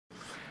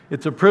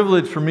It's a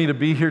privilege for me to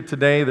be here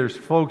today. There's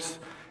folks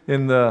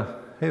in the,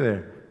 hey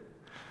there.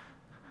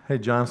 Hey,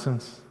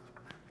 Johnsons.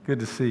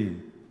 Good to see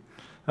you.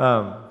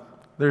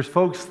 There's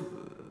folks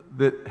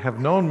that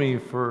have known me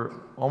for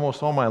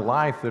almost all my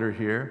life that are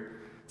here.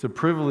 It's a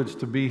privilege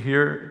to be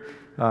here.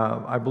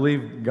 I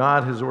believe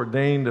God has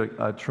ordained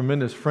a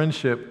tremendous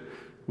friendship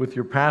with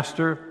your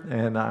pastor,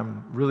 and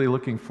I'm really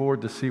looking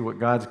forward to see what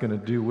God's going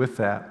to do with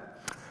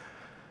that.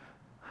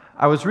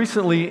 I was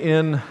recently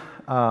in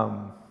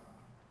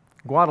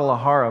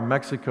Guadalajara,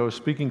 Mexico,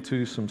 speaking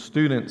to some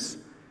students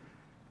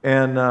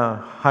and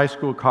high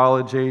school,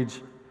 college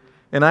age,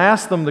 and I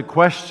asked them the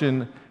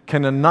question,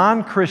 can a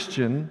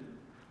non-Christian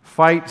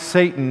fight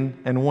Satan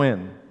and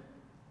win?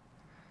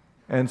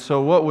 And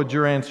so what would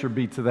your answer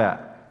be to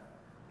that?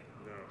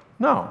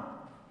 No.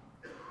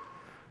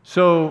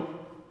 So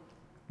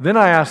then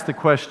I asked the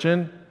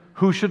question,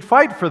 who should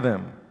fight for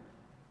them?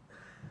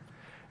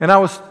 And I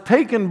was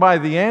taken by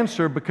the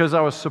answer because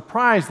I was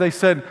surprised. They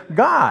said,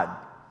 God.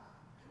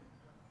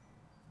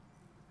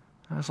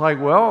 I was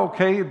like, well,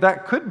 okay,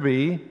 that could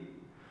be.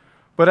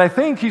 But I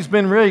think he's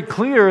been very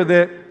clear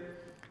that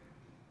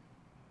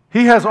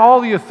he has all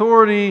the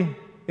authority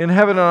in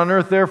heaven and on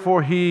earth,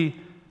 therefore he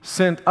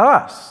sent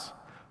us.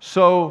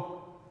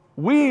 So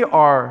we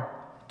are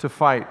to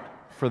fight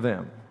for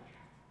them.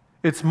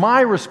 It's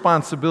my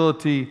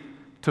responsibility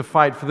to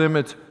fight for them.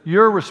 It's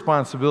your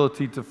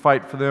responsibility to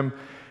fight for them.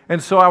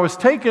 And so I was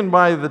taken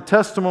by the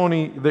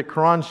testimony that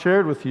Karan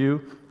shared with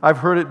you. I've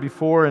heard it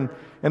before.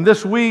 And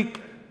this week,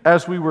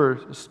 as we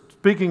were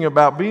speaking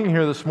about being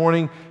here this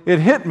morning, it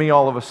hit me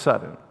all of a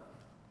sudden.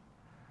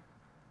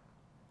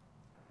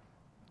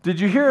 Did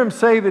you hear him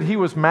say that he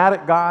was mad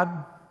at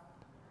God?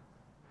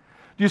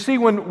 You see,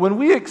 when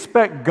we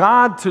expect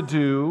God to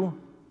do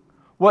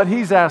what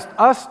he's asked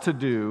us to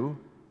do,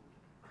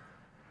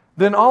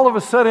 then all of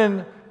a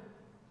sudden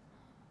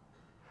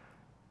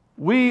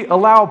we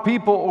allow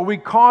people, or we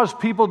cause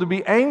people to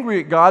be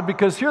angry at God,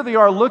 because here they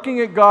are looking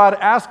at God,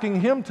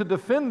 asking him to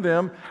defend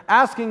them,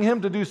 asking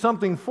him to do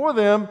something for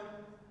them,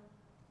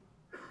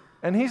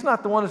 and he's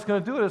not the one that's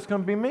going to do it. It's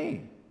going to be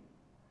me.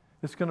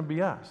 It's going to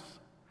be us.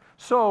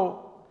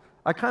 So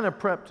I kind of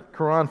prepped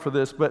Karan for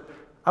this, but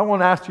I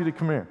want to ask you to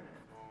come here.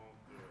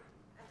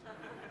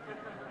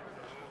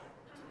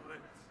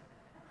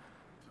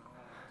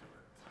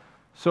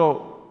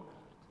 So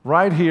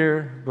right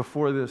here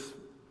before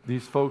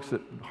these folks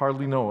that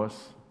hardly know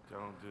us.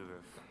 Don't do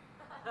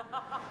this.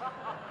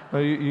 No,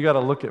 you got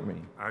to look at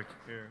me. I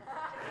care.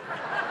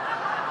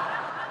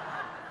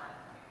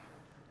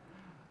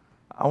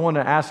 I want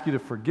to ask you to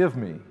forgive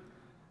me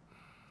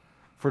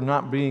for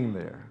not being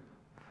there.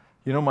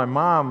 You know, my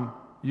mom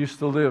used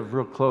to live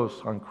real close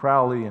on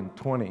Crowley and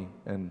 20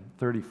 and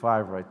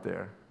 35 right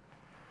there.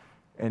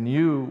 And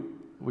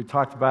we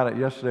talked about it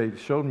yesterday,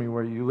 showed me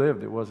where you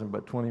lived. It wasn't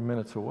but 20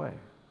 minutes away.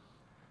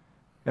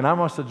 And I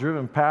must have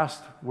driven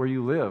past where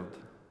you lived.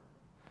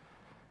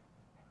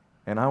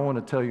 And I want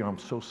to tell you I'm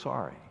so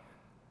sorry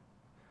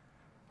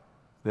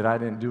that I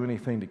didn't do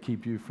anything to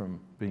keep you from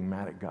being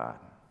mad at God.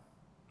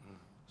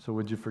 So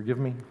would you forgive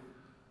me?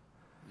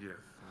 Yes,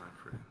 my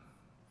friend.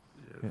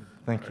 Yes, yeah,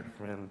 thank you.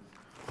 Friend.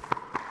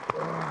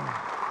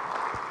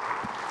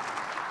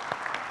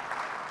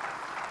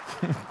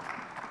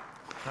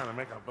 Trying to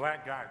make a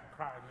black guy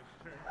cry in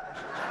this church.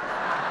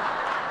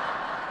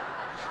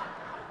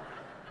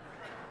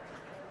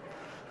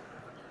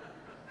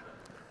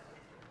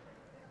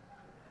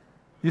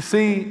 You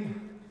see,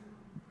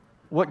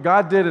 what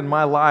God did in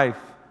my life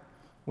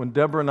when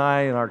Deborah and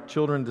I and our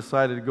children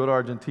decided to go to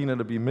Argentina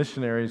to be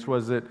missionaries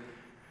was that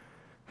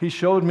he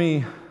showed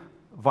me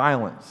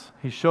violence.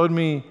 He showed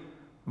me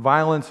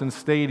violence in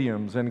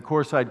stadiums. And of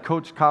course, I'd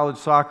coached college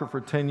soccer for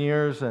 10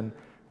 years, and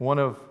one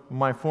of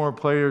my former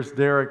players,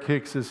 Derek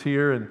Hicks, is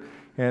here,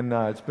 and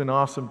it's been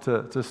awesome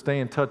to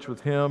stay in touch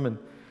with him. And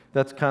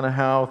that's kind of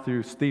how,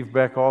 through Steve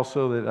Beck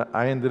also, that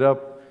I ended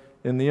up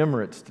in the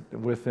Emirates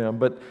with him.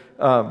 But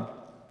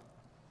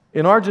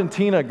in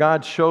Argentina,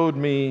 God showed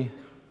me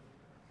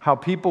how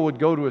people would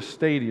go to a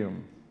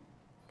stadium,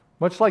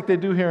 much like they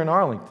do here in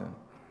Arlington.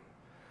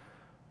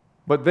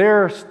 But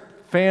there,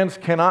 fans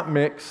cannot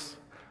mix.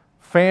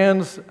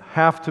 Fans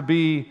have to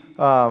be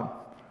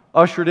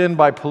ushered in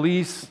by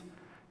police,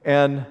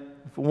 and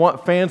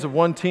fans of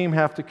one team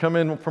have to come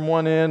in from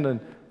one end, and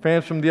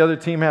fans from the other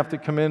team have to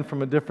come in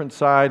from a different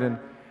side. And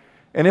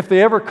if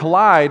they ever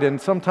collide,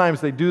 and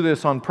sometimes they do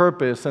this on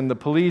purpose, and the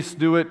police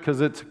do it because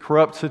it's a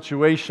corrupt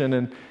situation,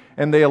 and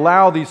they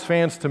allow these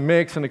fans to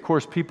mix, and of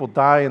course people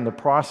die in the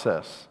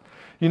process.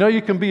 You know,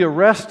 you can be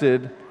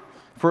arrested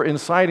for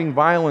inciting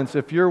violence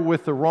if you're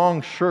with the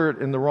wrong shirt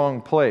in the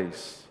wrong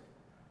place,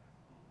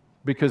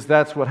 because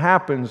that's what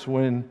happens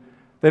when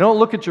they don't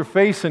look at your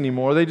face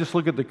anymore. They just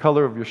look at the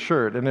color of your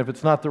shirt, and if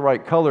it's not the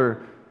right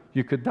color,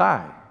 you could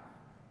die.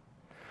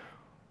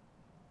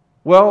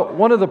 Well,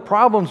 one of the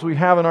problems we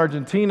have in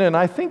Argentina, and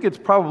I think it's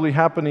probably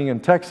happening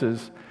in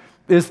Texas,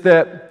 is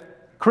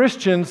that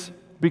Christians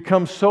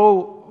become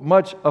so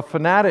much a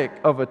fanatic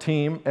of a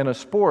team and a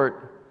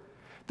sport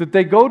that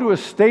they go to a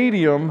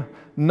stadium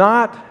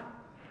not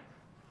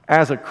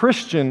as a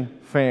Christian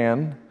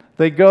fan.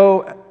 They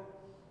go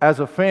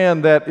as a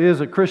fan that is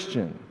a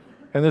Christian.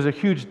 And there's a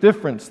huge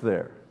difference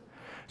there.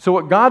 So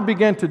what God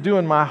began to do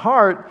in my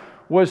heart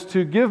was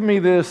to give me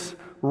this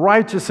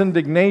righteous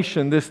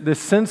indignation, this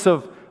sense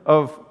of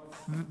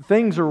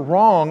things are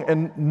wrong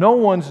and no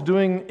one's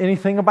doing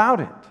anything about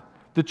it.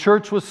 The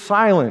church was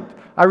silent.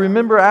 I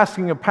remember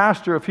asking a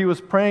pastor if he was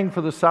praying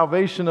for the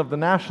salvation of the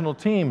national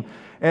team.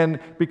 And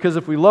because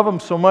if we love them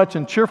so much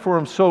and cheer for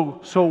them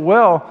so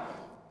well,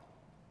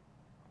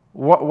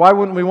 why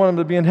wouldn't we want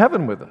them to be in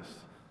heaven with us?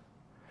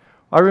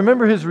 I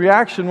remember his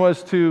reaction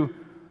was to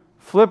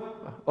flip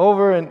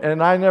over,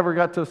 and I never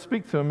got to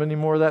speak to him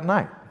anymore that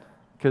night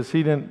because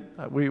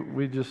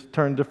we just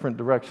turned different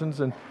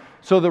directions. And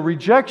so the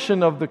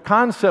rejection of the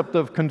concept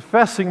of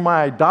confessing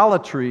my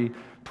idolatry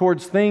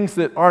towards things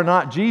that are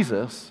not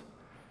Jesus,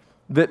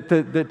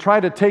 that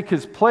try to take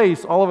his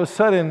place, all of a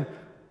sudden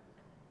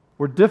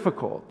were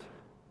difficult.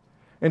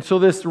 And so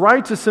this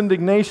righteous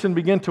indignation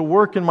began to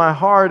work in my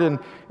heart, and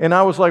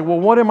I was like, well,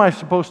 what am I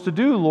supposed to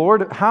do,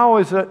 Lord? How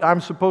is it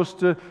I'm supposed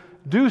to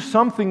do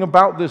something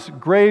about this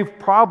grave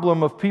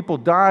problem of people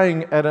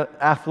dying at an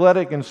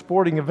athletic and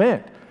sporting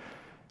event?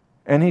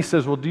 And he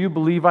says, well, do you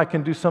believe I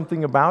can do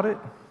something about it?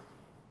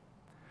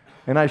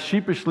 And I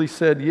sheepishly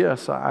said,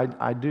 yes,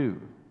 I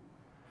do.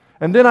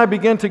 And then I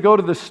began to go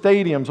to the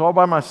stadiums all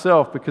by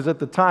myself because at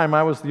the time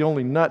I was the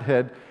only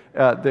nuthead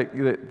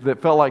that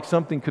felt like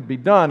something could be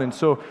done. And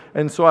so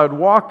I would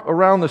walk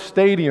around the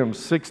stadiums,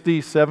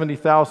 60,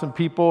 70,000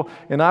 people,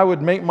 and I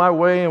would make my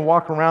way and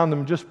walk around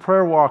them just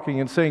prayer walking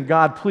and saying,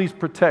 God, please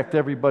protect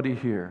everybody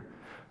here.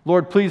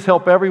 Lord, please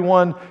help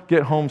everyone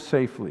get home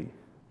safely.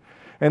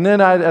 And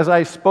then as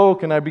I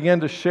spoke and I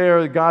began to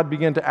share, God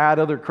began to add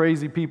other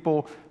crazy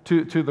people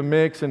to the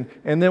mix. And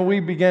then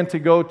we began to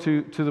go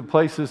to the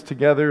places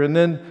together. And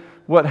then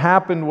what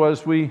happened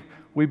was we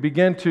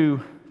began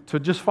to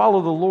just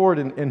follow the Lord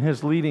in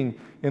His leading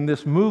in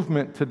this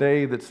movement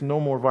today that's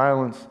no more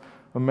violence,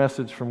 a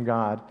message from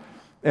God.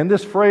 And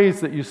this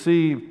phrase that you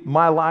see,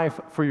 my life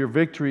for your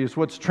victory, is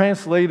what's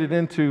translated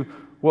into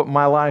what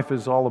my life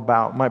is all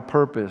about, my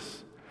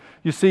purpose.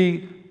 You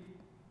see,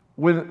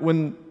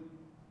 when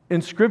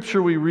in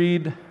Scripture we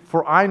read,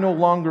 for I no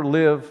longer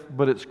live,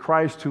 but it's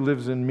Christ who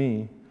lives in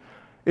me,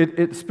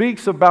 it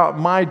speaks about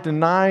my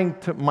denying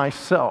to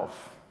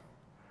myself.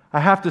 I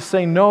have to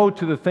say no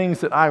to the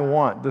things that I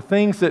want, the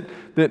things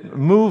that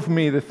move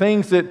me, the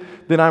things that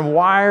I'm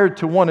wired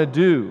to want to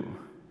do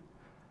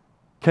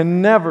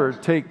can never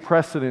take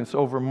precedence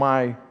over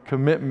my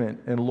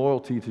commitment and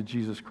loyalty to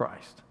Jesus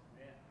Christ.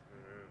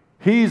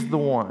 He's the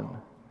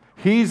one.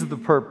 He's the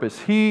purpose.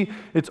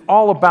 It's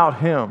all about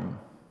Him.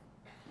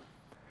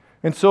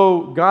 And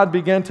so God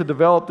began to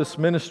develop this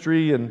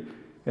ministry,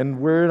 and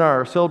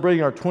we're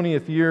celebrating our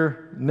 20th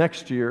year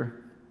next year.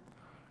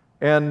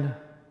 And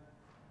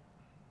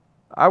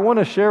I want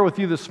to share with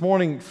you this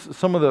morning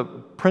some of the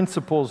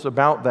principles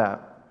about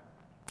that.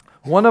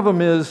 One of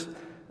them is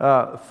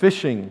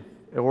fishing,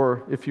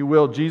 or if you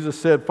will, Jesus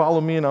said,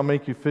 follow me and I'll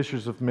make you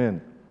fishers of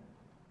men.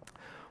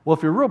 Well,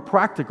 if you're real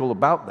practical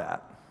about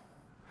that,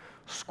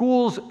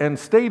 schools and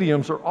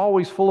stadiums are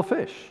always full of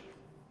fish.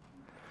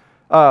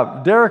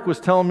 Derek was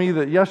telling me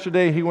that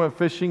yesterday he went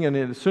fishing, and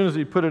as soon as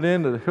he put it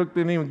in, the hook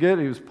didn't even get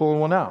it, he was pulling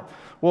one out.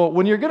 Well,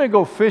 when you're going to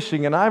go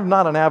fishing, and I'm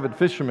not an avid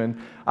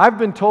fisherman, I've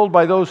been told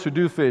by those who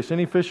do fish,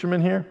 any fishermen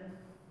here?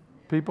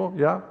 People?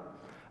 Yeah?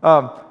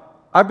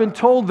 I've been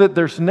told that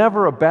there's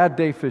never a bad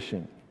day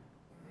fishing,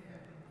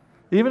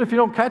 even if you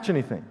don't catch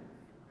anything.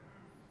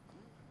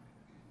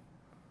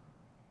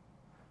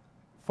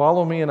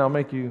 Follow me and I'll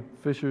make you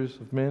fishers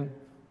of men.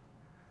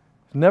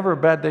 It's never a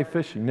bad day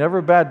fishing, never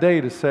a bad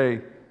day to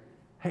say,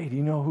 hey, do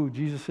you know who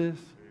Jesus is?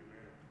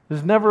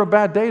 There's never a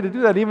bad day to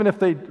do that, even if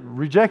they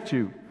reject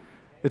you.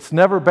 It's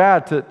never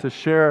bad to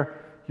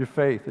share your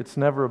faith. It's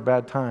never a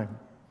bad time.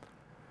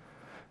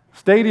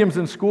 Stadiums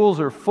and schools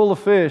are full of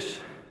fish,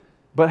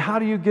 but how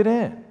do you get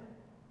in?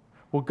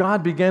 Well,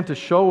 God began to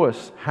show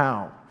us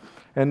how.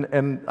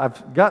 And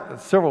I've got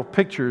several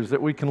pictures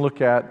that we can look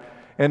at.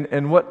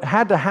 And what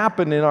had to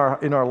happen in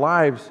our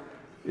lives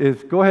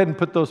is, go ahead and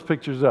put those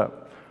pictures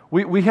up.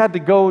 We had to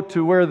go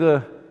to where the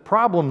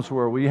problems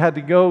were. We had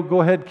to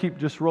go ahead,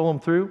 just roll them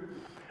through.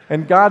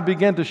 And God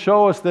began to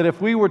show us that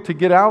if we were to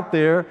get out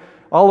there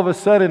all of a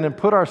sudden and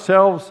put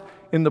ourselves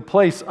in the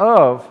place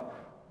of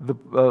the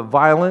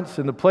violence,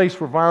 in the place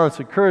where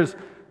violence occurs,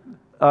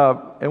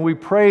 and we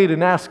prayed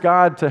and asked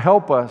God to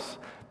help us,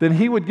 then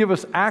He would give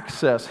us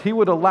access. He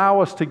would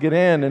allow us to get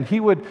in, and He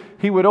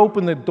would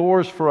open the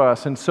doors for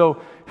us. And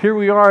so here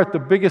we are at the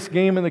biggest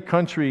game in the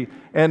country,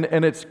 and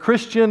it's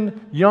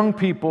Christian young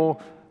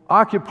people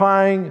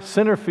occupying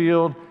center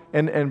field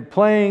and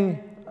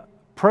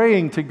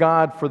praying to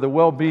God for the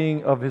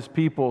well-being of His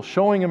people,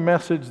 showing a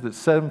message that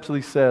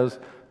simply says,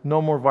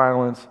 no more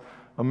violence,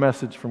 a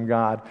message from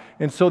God.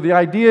 And so the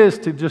idea is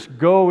to just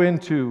go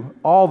into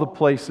all the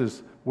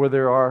places where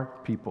there are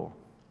people.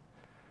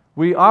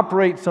 We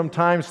operate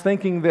sometimes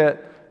thinking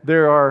that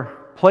there are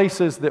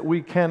places that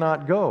we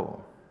cannot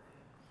go.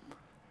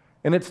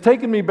 And it's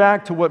taken me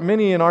back to what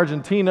many in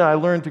Argentina, I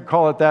learned to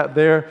call it that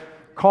there,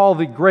 call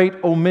the Great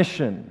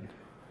Omission.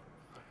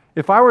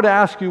 If I were to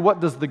ask you, what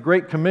does the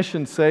Great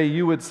Commission say,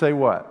 you would say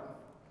what?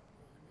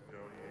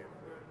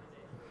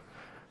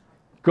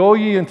 Go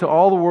ye into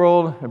all the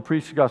world and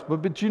preach the gospel.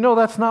 But you know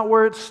that's not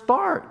where it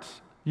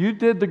starts. You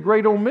did the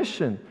Great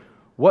Omission.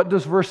 What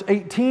does verse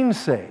 18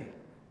 say?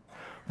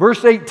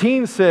 Verse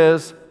 18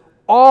 says,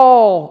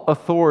 all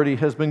authority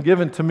has been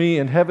given to me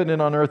in heaven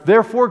and on earth,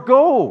 therefore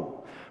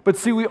go. But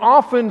see, we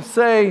often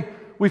say,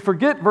 we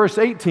forget verse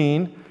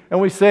 18, and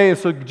we say,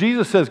 so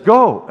Jesus says,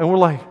 go. And we're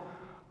like,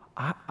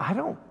 I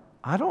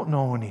don't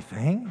know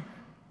anything.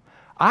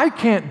 I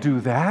can't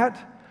do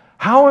that.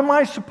 How am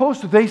I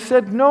supposed to? They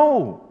said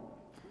no.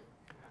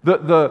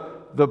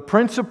 The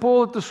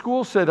principal at the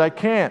school said, I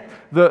can't.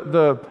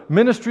 The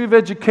Ministry of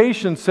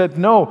Education said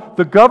no.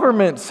 The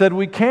government said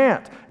we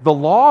can't. The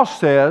law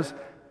says,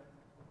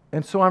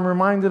 and so I'm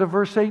reminded of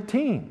verse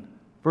 18.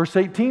 Verse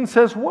 18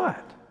 says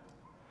what?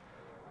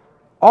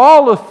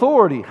 All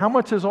authority. How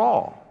much is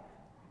all?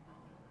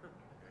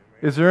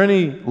 Is there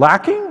any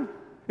lacking?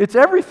 It's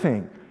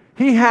everything.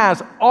 He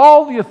has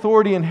all the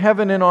authority in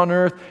heaven and on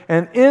earth,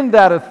 and in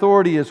that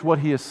authority is what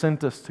He has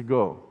sent us to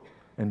go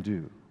and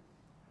do.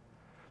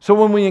 So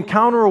when we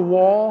encounter a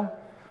wall,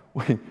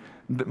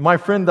 my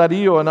friend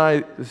Dario and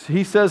I,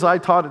 he says I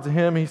taught it to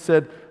him. He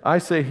said, I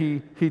say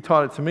he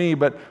taught it to me.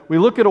 But we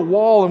look at a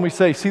wall and we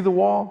say, see the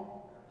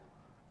wall?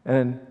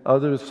 And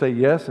others say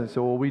yes, and say,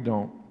 well, we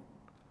don't.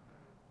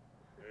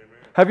 Amen.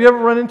 Have you ever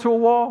run into a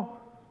wall?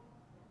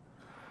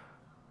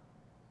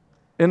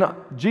 In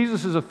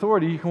Jesus'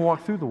 authority, you can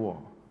walk through the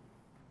wall.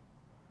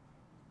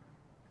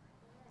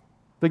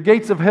 The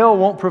gates of hell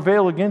won't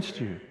prevail against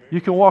you. You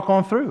can walk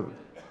on through.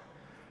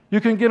 You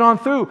can get on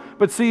through.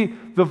 But see,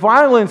 the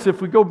violence, if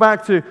we go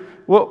back to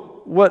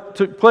what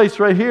took place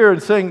right here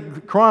and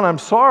saying, Quran, I'm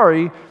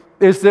sorry,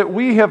 is that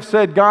we have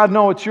said, God,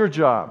 no, it's your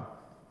job.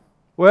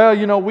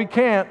 Well, we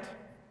can't.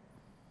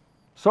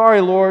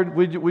 Sorry, Lord,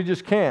 we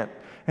just can't.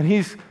 And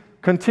He's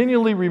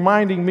continually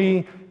reminding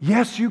me,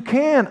 yes, you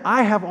can.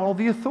 I have all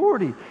the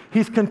authority.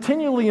 He's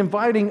continually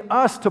inviting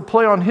us to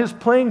play on His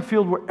playing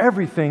field where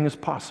everything is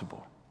possible.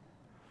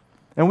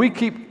 And we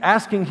keep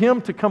asking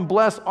Him to come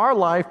bless our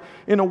life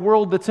in a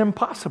world that's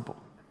impossible.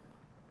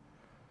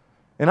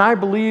 And I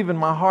believe in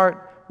my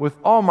heart, with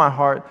all my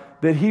heart,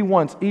 that He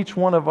wants each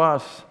one of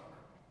us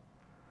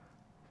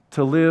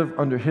to live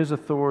under His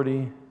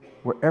authority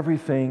where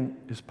everything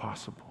is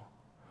possible.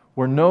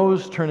 Where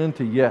no's turn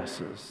into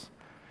yeses.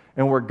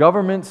 And where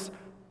governments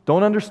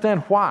don't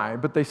understand why,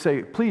 but they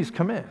say, please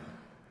come in.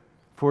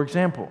 For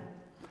example,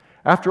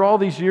 after all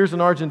these years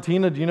in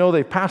Argentina, do you know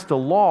they passed a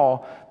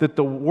law that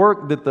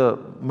the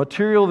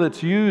material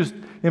that's used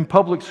in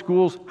public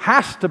schools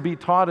has to be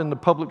taught in the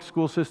public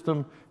school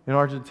system in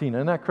Argentina?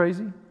 Isn't that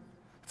crazy?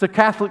 It's a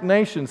Catholic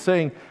nation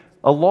saying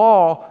a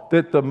law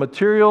that the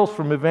materials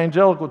from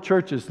evangelical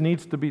churches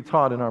needs to be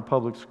taught in our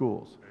public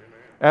schools.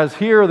 As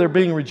here they're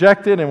being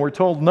rejected and we're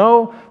told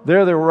no,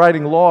 there they're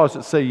writing laws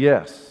that say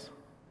yes.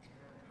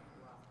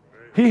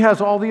 He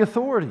has all the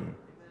authority.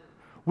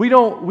 We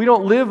don't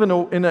live in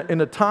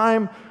a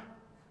time,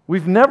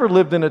 we've never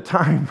lived in a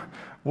time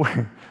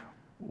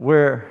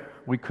where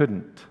we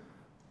couldn't.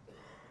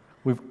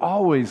 We've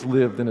always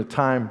lived in a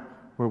time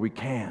where we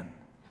can.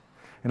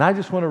 And I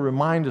just want to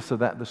remind us of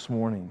that this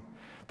morning.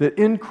 That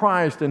in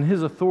Christ and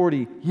His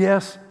authority,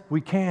 yes, we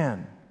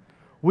can.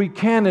 We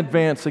can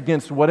advance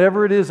against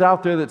whatever it is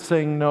out there that's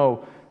saying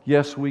no.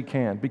 Yes, we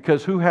can.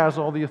 Because who has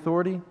all the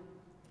authority?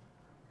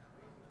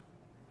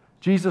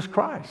 Jesus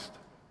Christ.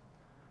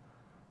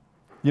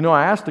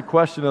 I asked a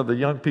question of the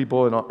young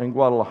people in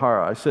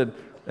Guadalajara. I said,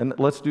 and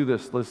let's do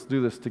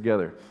this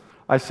together.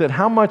 I said,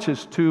 how much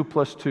is 2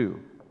 plus 2?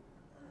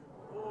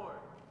 4.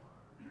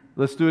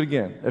 Let's do it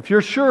again. If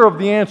you're sure of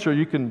the answer,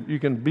 you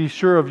can be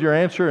sure of your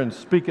answer and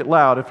speak it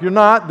loud. If you're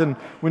not, then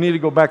we need to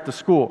go back to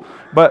school.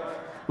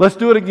 But let's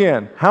do it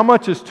again. How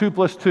much is 2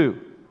 plus 2?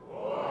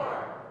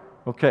 4.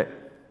 Okay.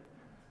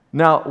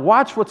 Now,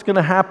 watch what's going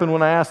to happen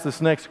when I ask this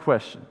next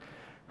question.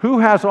 Who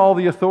has all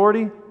the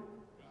authority?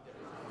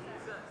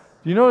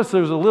 You notice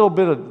there's a little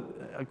bit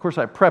of course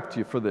I prepped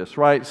you for this,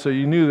 right? So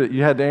you knew that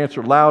you had to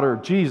answer louder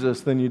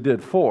Jesus than you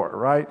did 4,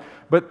 right?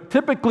 But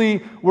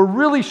typically, we're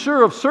really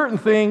sure of certain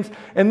things,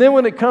 and then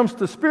when it comes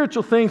to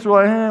spiritual things,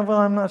 we're like, well,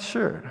 I'm not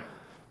sure.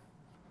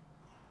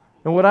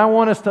 And what I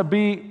want us to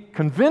be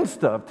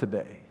convinced of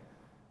today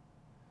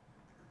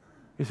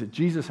is that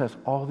Jesus has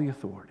all the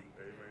authority.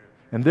 Amen.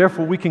 And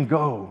therefore, we can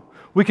go.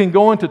 We can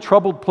go into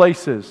troubled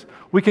places.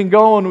 We can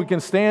go and we can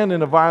stand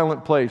in a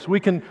violent place. We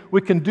can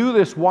do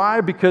this.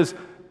 Why? Because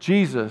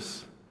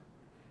Jesus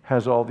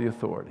has all the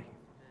authority.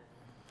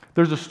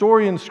 There's a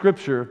story in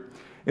Scripture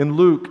in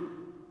Luke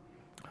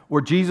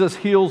where Jesus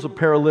heals a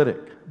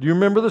paralytic. Do you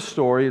remember the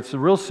story? It's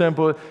real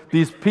simple.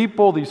 These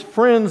people, these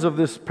friends of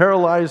this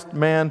paralyzed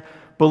man,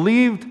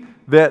 believed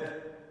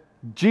that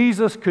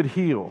Jesus could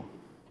heal.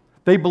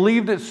 They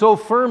believed it so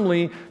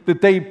firmly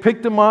that they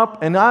picked him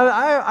up, and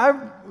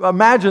I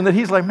imagine that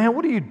he's like, man,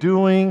 what are you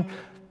doing?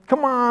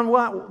 come on,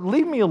 what?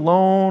 Leave me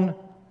alone.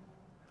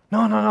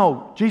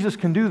 No. Jesus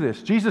can do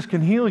this. Jesus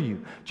can heal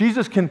you.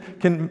 Jesus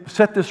can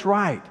set this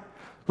right.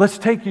 Let's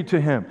take you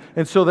to him.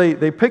 And so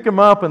they pick him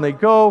up and they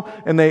go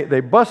and they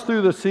bust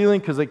through the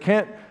ceiling because they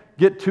can't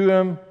get to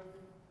him.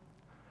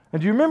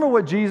 And do you remember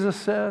what Jesus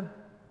said?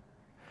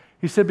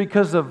 He said,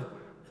 because of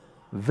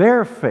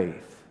their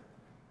faith,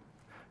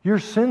 your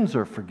sins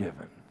are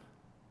forgiven.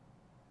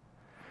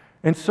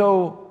 And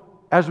so,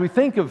 as we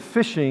think of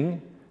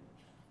fishing,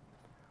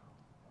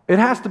 it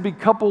has to be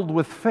coupled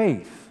with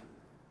faith.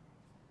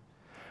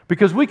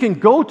 Because we can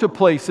go to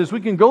places,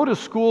 we can go to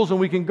schools, and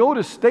we can go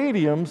to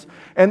stadiums,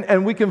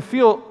 and we can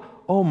feel,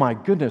 oh my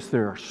goodness,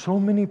 there are so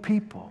many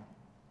people.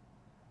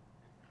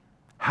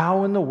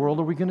 How in the world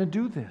are we going to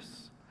do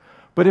this?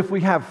 But if we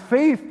have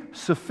faith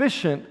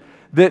sufficient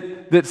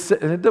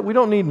that we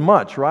don't need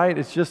much, right?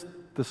 It's just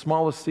the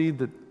smallest seed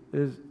that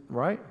is,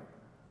 right?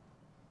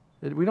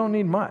 We don't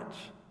need much.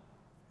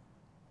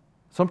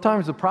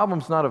 Sometimes the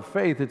problem's not of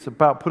faith, it's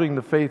about putting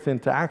the faith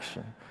into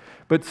action.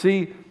 But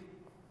see,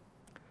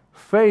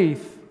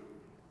 faith,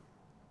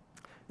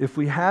 if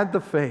we had the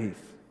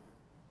faith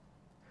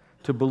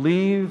to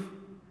believe,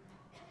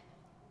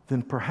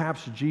 then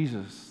perhaps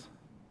Jesus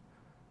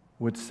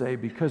would say,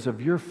 because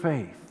of your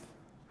faith,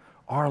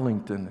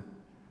 Arlington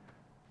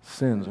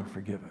sins are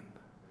forgiven.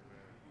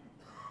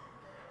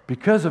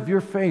 Because of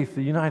your faith,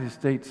 the United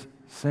States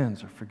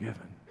sins are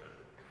forgiven.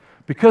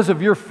 Because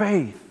of your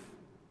faith.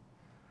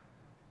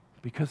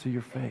 Because of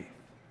your faith.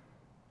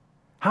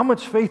 How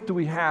much faith do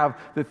we have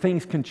that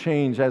things can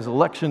change as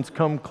elections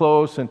come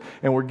close and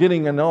we're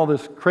getting in all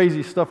this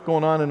crazy stuff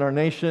going on in our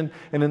nation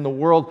and in the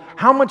world?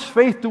 How much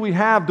faith do we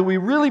have? Do we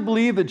really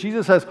believe that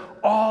Jesus has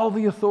all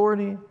the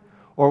authority?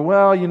 Or,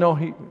 well,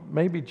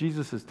 maybe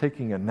Jesus is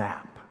taking a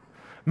nap.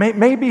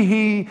 Maybe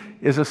he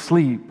is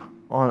asleep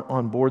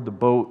on board the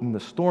boat and the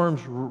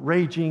storm's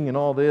raging and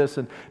all this.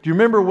 And do you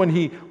remember when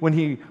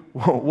he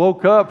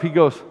woke up, he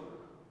goes,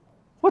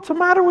 what's the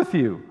matter with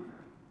you?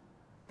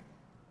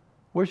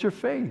 Where's your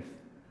faith?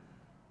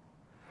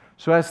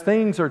 So as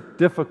things are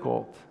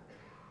difficult,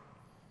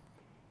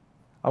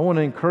 I want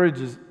to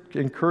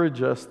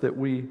encourage us that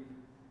we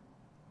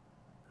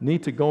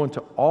need to go into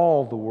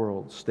all the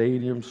world,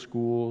 stadiums,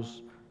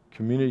 schools,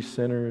 community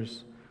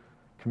centers,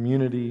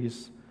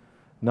 communities,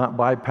 not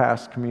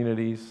bypass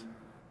communities,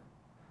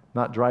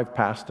 not drive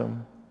past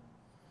them.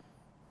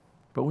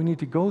 But we need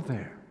to go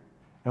there,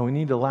 and we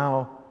need to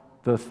allow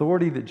the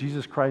authority that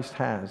Jesus Christ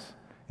has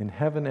in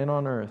heaven and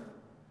on earth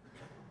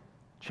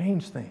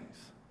change things.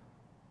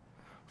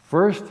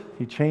 First,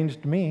 he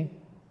changed me.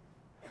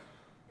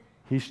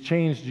 He's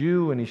changed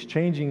you, and he's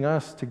changing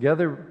us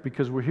together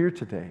because we're here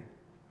today.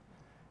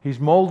 He's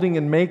molding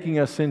and making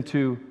us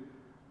into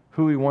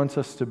who he wants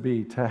us to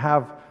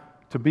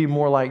be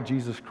more like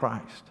Jesus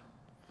Christ.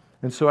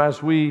 And so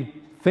as we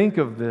think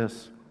of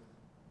this,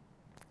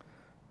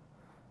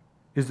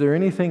 is there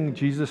anything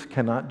Jesus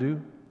cannot do?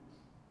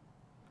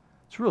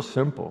 It's real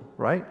simple,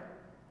 right?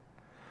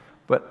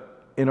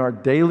 But in our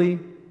daily,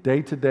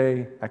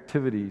 day-to-day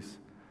activities,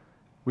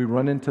 we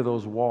run into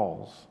those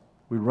walls.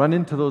 We run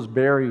into those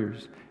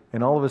barriers,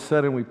 and all of a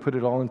sudden we put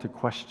it all into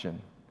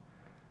question.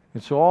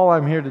 And so all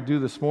I'm here to do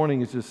this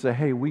morning is just say,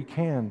 hey, we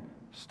can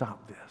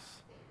stop this.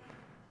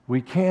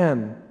 We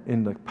can,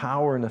 in the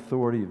power and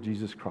authority of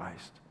Jesus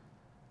Christ,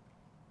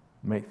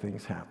 make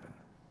things happen.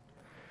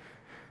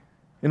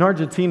 In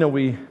Argentina,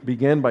 we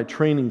began by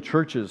training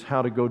churches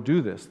how to go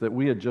do this, that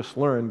we had just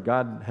learned.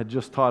 God had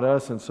just taught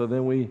us, and so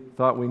then we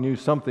thought we knew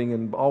something,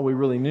 and all we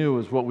really knew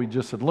was what we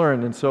just had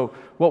learned. And so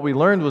what we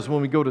learned was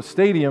when we go to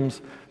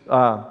stadiums,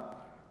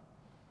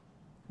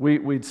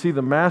 we'd see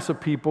the mass of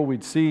people,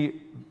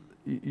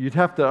 you'd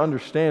have to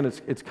understand,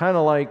 it's kind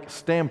of like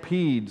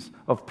stampedes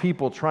of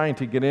people trying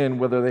to get in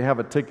whether they have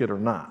a ticket or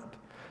not.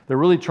 They're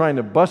really trying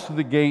to bust through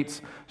the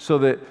gates so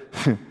that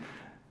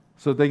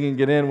so they can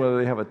get in whether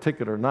they have a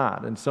ticket or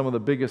not. And some of the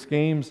biggest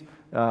games,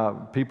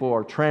 people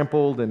are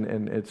trampled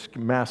and it's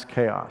mass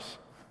chaos.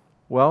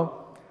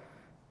 Well,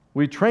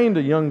 we trained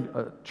a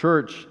young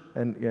church,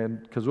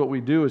 and because what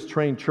we do is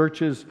train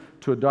churches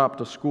to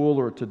adopt a school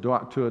or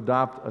to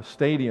adopt a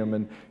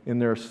stadium in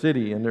their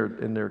city,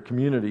 in their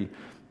community.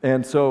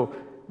 And so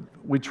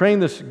we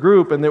trained this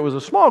group, and there was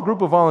a small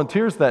group of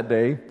volunteers that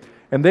day,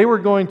 and they were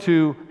going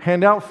to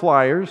hand out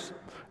flyers,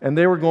 and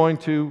they were going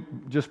to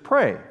just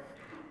pray.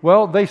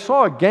 Well, they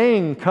saw a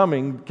gang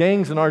coming.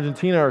 Gangs in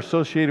Argentina are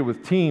associated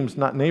with teams,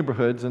 not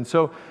neighborhoods. And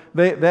so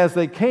as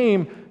they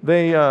came,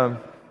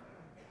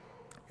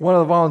 one of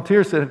the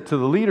volunteers said to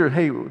the leader,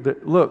 hey,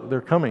 look, they're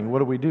coming. What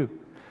do we do?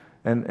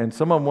 And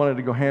some of them wanted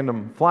to go hand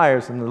them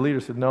flyers, and the leader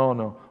said,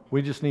 no,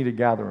 we just need to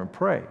gather and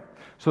pray.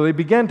 So they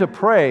began to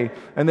pray,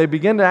 and they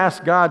began to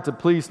ask God to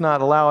please not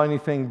allow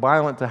anything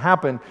violent to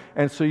happen.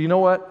 And so you know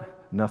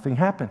what? Nothing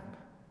happened.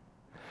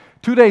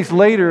 2 days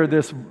later,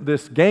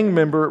 this gang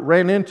member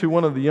ran into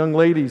one of the young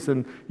ladies,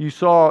 and you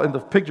saw in the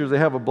pictures they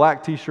have a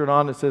black T-shirt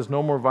on that says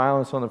 "No More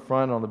Violence" on the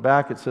front. On the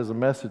back, it says a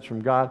message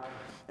from God.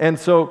 And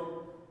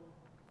so,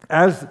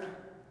 as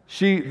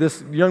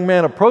this young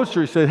man approached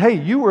her. He said, "Hey,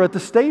 you were at the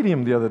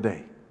stadium the other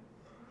day."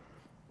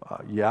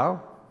 Yeah.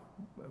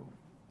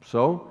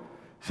 So?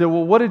 He said,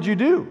 "Well, what did you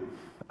do?"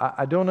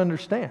 I don't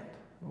understand.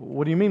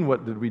 "What do you mean,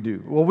 what did we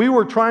do?" "Well, we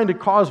were trying to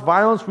cause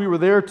violence. We were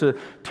there to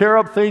tear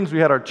up things. We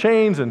had our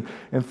chains and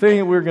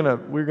things. We were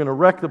gonna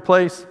wreck the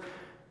place.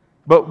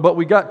 But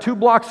we got 2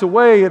 blocks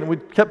away, and we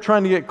kept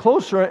trying to get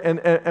closer,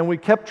 and we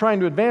kept trying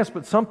to advance,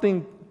 but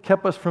something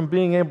kept us from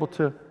being able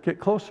to get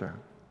closer.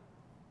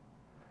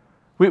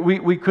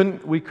 We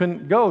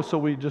couldn't go, so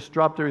we just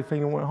dropped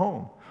everything and went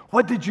home."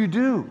 "What did you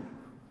do?"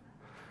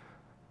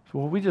 So,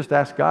 "Well, we just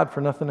asked God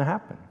for nothing to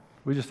happen.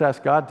 We just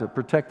asked God to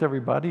protect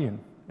everybody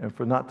and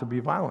for not to be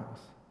violence."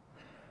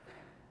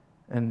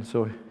 And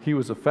so he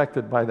was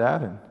affected by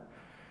that.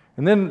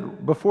 And then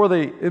before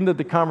they ended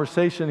the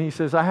conversation, he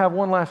says, "I have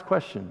one last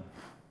question."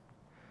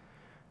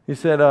 He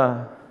said,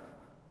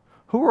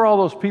 "Who are all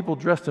those people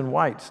dressed in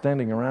white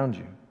standing around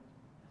you?"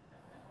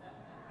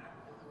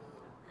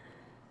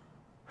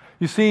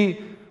 You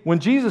see, when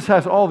Jesus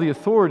has all the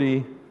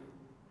authority,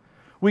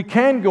 we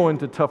can go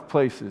into tough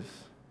places.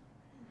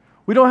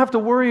 We don't have to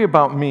worry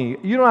about me.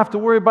 You don't have to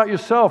worry about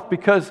yourself,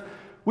 because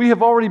we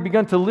have already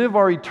begun to live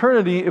our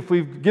eternity if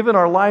we've given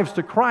our lives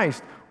to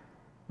Christ.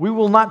 We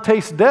will not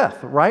taste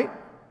death, right?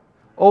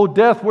 "Oh,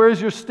 death,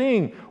 where's your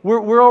sting?"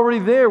 We're already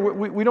there.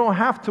 We don't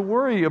have to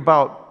worry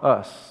about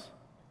us.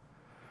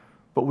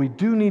 But we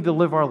do need to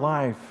live our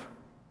life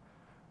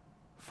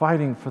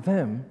fighting for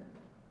them,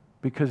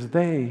 because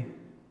they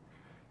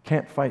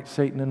can't fight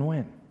Satan and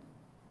win.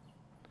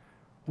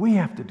 We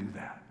have to do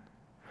that.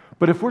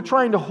 But if we're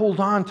trying to hold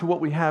on to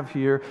what we have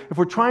here, if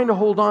we're trying to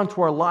hold on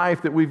to our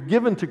life that we've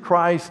given to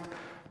Christ,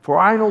 "For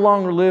I no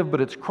longer live, but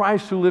it's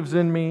Christ who lives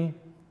in me.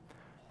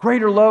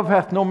 Greater love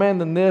hath no man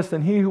than this,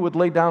 than he who would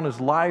lay down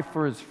his life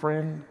for his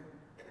friend."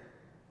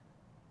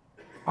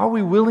 Are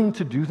we willing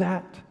to do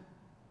that?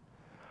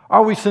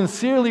 Are we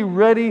sincerely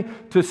ready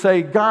to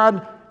say,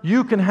 "God,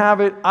 you can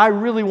have it. I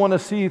really want to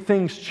see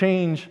things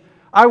change.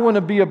 I want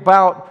to be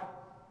about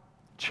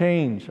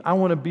change. I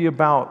want to be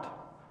about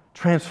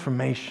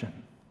transformation"?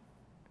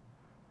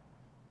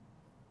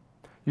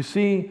 You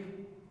see,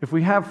 if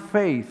we have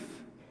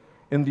faith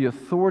in the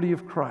authority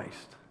of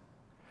Christ,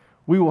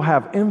 we will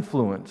have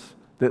influence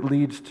that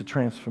leads to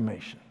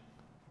transformation.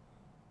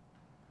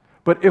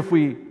 But if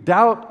we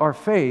doubt our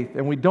faith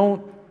and we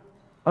don't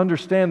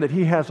understand that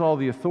He has all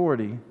the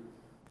authority,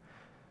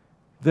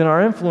 then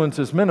our influence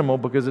is minimal,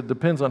 because it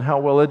depends on how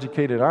well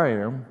educated I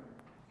am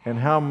and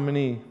how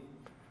many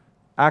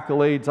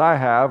accolades I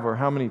have, or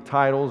how many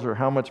titles, or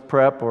how much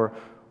prep, or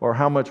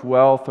how much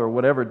wealth, or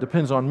whatever. It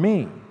depends on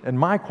me and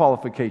my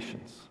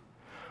qualifications.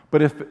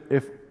 But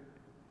if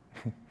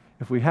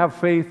we have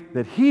faith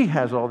that He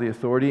has all the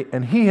authority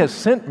and He has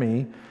sent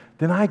me,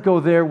 then I go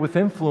there with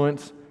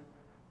influence,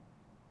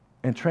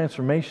 and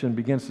transformation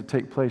begins to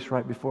take place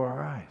right before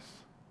our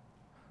eyes.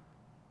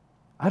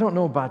 I don't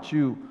know about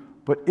you,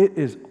 but it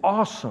is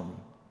awesome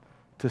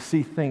to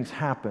see things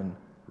happen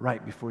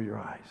right before your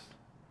eyes.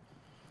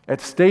 At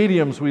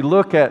stadiums, we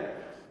look at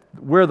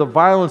where the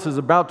violence is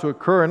about to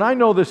occur, and I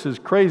know this is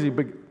crazy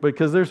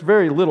because there's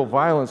very little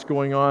violence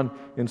going on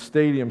in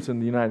stadiums in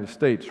the United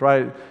States,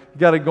 right? You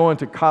got to go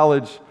into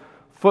college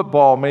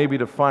football maybe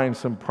to find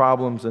some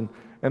problems, and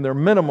they're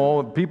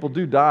minimal. People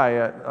do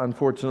die,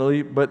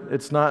 unfortunately, but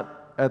it's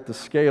not at the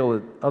scale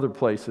at other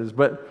places.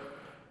 But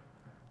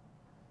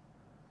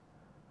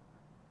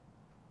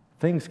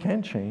things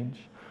can change.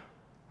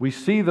 We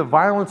see the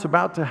violence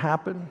about to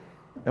happen,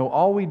 and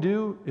all we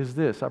do is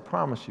this, I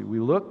promise you. We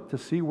look to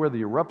see where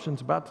the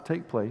eruption's about to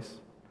take place,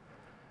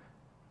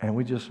 and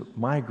we just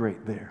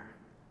migrate there.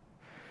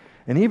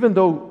 And even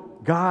though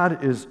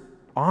God is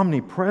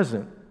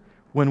omnipresent,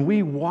 when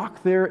we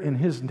walk there in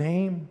His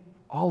name,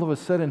 all of a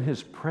sudden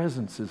His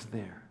presence is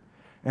there,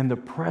 and the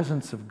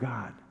presence of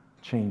God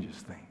changes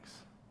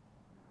things.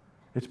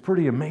 It's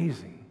pretty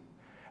amazing.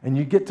 And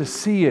you get to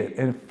see it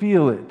and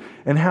feel it,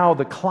 and how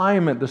the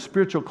climate, the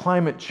spiritual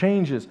climate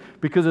changes,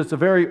 because it's a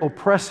very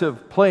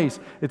oppressive place.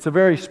 It's a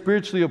very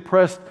spiritually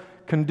oppressed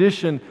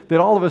condition that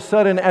all of a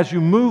sudden, as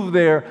you move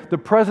there, the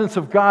presence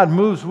of God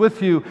moves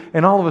with you,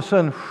 and all of a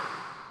sudden,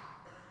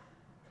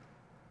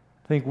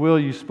 I think, Will,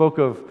 you spoke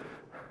of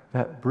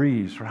that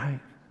breeze, right?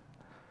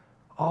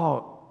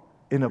 Oh,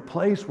 in a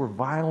place where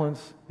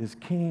violence is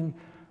king,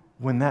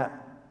 when that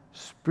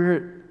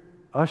Spirit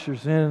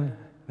ushers in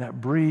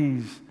that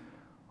breeze,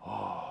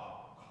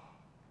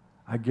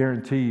 I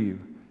guarantee you,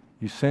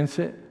 you sense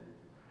it,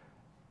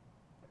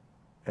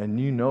 and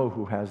you know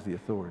who has the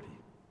authority.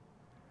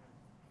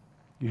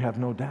 You have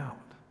no doubt.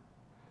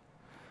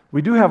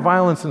 We do have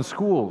violence in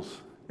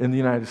schools in the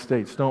United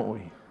States, don't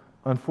we?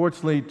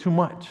 Unfortunately, too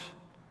much.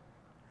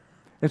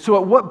 And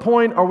so at what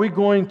point are we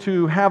going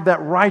to have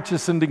that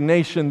righteous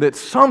indignation that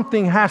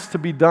something has to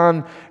be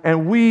done,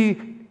 and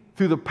we,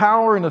 through the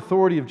power and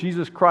authority of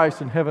Jesus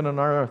Christ in heaven and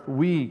on earth,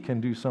 we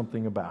can do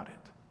something about it?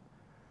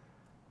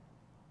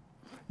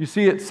 You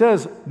see, it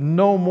says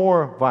no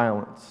more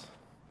violence.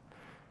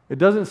 It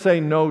doesn't say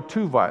no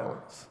to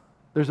violence.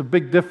 There's a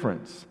big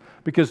difference.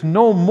 Because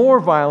no more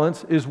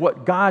violence is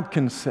what God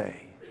can say.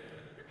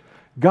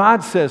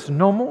 God says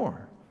no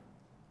more.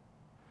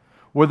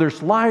 Where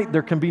there's light,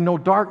 there can be no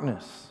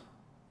darkness.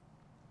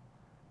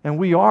 And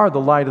we are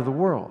the light of the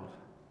world.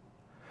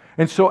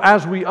 And so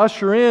as we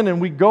usher in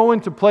and we go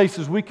into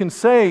places, we can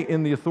say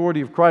in the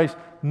authority of Christ,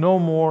 no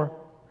more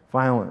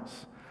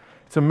violence.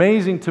 It's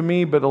amazing to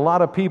me, but a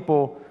lot of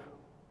people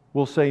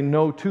will say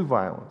no to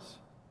violence.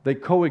 They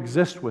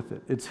coexist with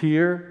it. It's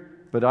here,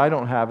 but I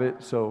don't have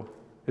it, so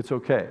it's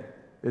okay.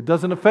 It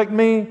doesn't affect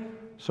me,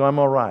 so I'm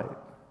all right.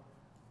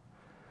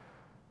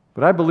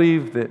 But I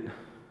believe that,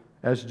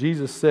 as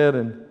Jesus said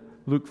in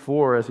Luke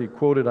 4, as he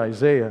quoted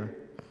Isaiah,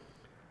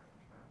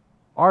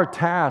 our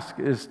task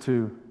is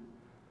to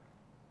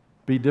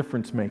be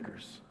difference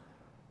makers.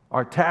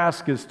 Our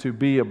task is to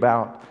be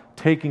about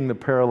taking the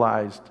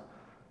paralyzed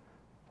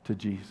to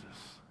Jesus.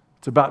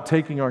 It's about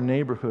taking our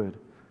neighborhood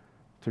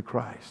to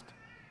Christ,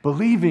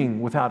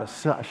 believing without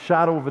a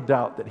shadow of a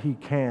doubt that He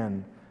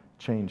can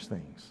change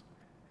things.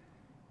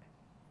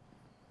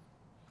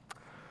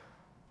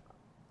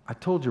 I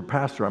told your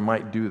pastor I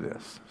might do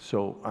this,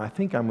 so I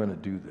think I'm going to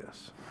do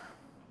this.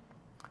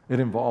 It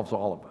involves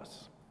all of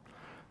us.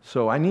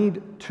 So I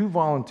need 2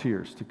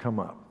 volunteers to come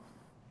up.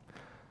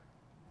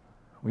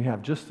 We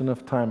have just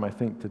enough time, I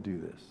think, to do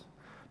this.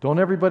 Don't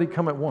everybody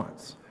come at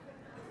once.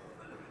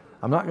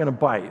 I'm not going to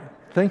bite.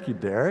 Thank you,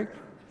 Derek.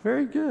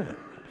 Very good.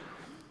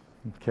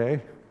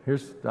 Okay,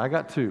 I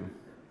got 2.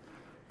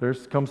 There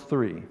comes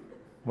 3.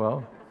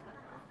 Well,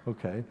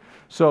 okay.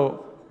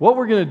 So what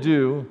we're going to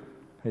do,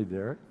 hey,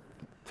 Derek,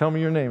 tell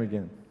me your name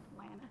again.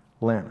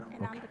 Lana.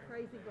 And okay. I'm the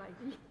crazy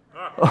lady.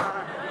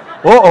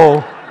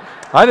 Uh-oh.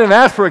 I didn't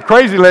ask for a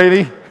crazy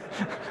lady.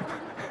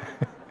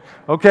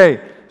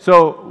 Okay,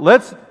 so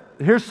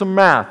here's some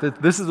math.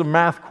 This is a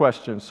math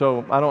question,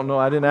 so I don't know.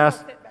 I didn't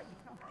ask.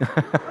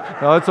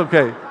 No, it's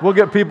okay. We'll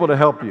get people to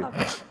help you.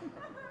 Okay.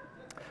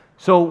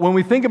 So when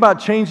we think about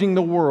changing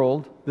the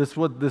world, this is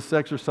what this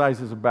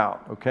exercise is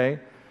about, okay?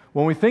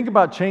 When we think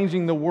about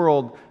changing the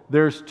world,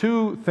 there's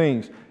 2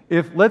 things.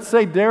 Let's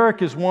say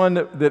Derek is one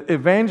that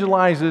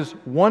evangelizes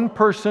one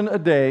person a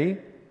day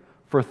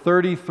for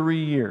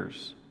 33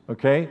 years,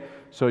 okay?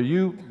 So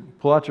you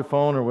pull out your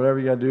phone or whatever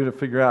you got to do to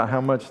figure out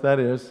how much that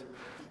is.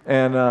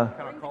 And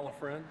can I call a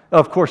friend?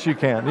 Of course you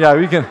can. Yeah,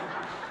 we can.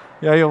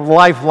 Yeah, you have a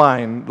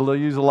lifeline.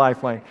 Use a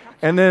lifeline.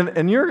 And then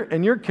in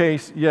your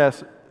case,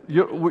 yes.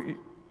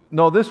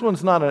 No, this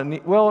one's not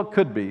well, it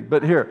could be.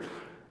 But here,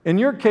 in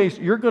your case,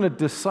 you're going to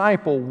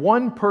disciple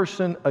one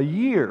person a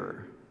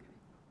year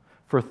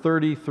for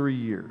 33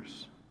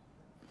 years.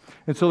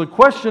 And so the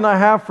question I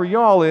have for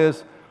y'all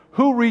is,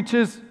 who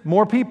reaches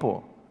more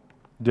people?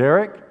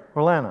 Derek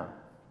or Lana?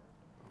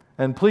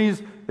 And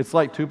please, it's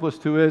like 2 +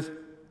 2 is?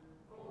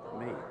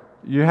 Me.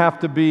 You have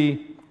to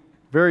be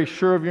very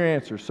sure of your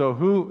answer. So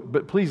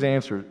but please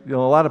answer. A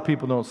lot of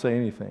people don't say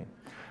anything.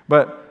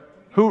 But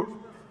who?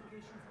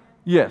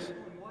 Yes.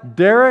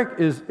 Derek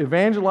is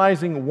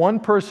evangelizing one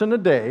person a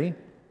day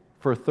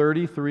for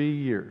 33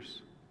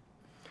 years.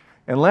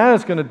 And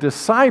Lana's going to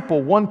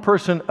disciple one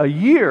person a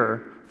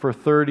year for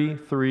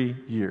 33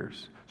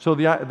 years. So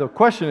the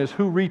question is,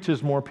 who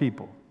reaches more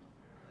people?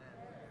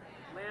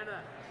 Lana.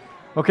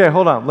 Okay,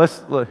 hold on.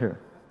 Let's here.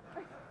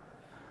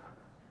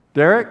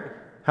 Derek,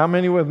 how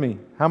many with me?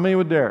 How many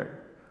with Derek?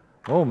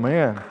 Oh,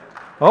 man.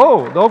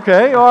 Oh,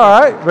 okay. All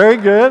right. Very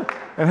good.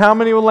 And how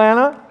many with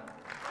Lana?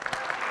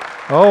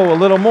 Oh, a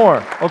little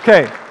more.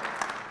 Okay.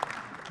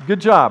 Good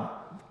job.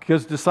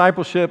 Because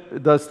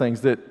discipleship does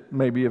things that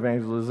maybe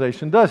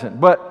evangelization doesn't.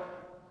 But,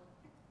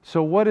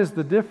 so what is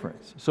the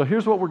difference? So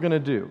here's what we're going to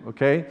do,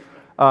 okay?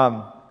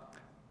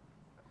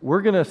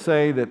 We're going to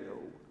say that,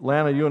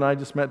 Lana, you and I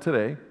just met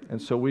today,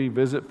 and so we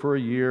visit for a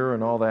year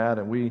and all that,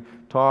 and we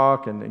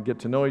talk and get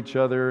to know each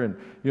other, and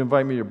you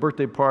invite me to your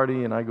birthday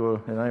party, and I go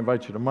and I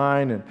invite you to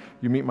mine, and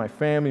you meet my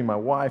family, my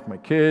wife, my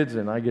kids,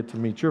 and I get to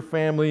meet your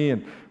family,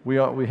 and we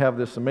have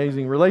this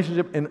amazing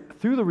relationship. And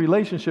through the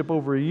relationship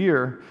over a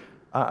year,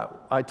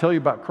 I tell you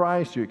about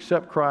Christ, you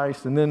accept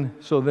Christ, and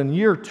then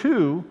year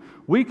 2,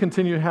 we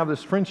continue to have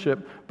this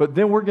friendship, but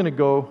then we're going to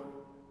go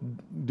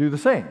do the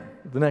same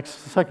the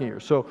second year.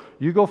 So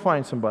you go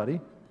find somebody,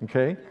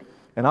 okay,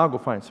 and I'll go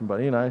find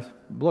somebody, and I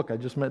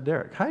just met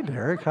Derek. Hi,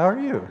 Derek, how are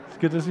you? It's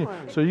good to see you.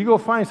 So you go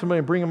find somebody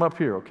and bring them up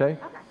here, okay?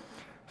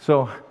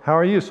 So how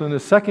are you? So in the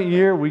second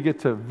year, we get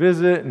to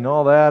visit and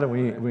all that, and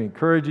we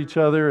encourage each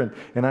other,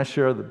 and I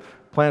share the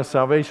plan of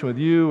salvation with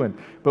you,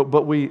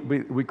 but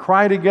we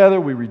cry together,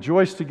 we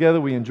rejoice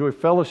together, we enjoy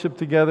fellowship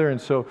together, and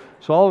so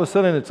all of a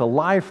sudden it's a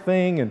life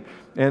thing,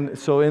 and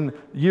so in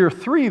year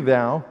 3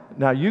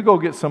 now you go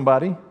get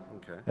somebody,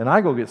 okay, and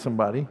I go get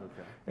somebody,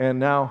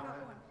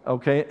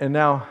 okay, and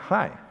now,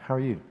 hi, how are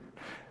you?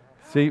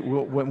 See,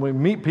 when we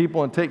meet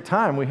people and take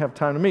time, we have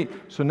time to meet.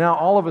 So now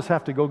all of us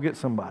have to go get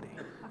somebody.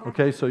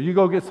 Okay, so you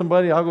go get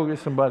somebody, I'll go get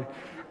somebody.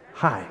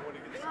 Hi,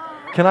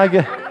 can I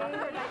get?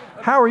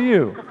 How are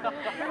you?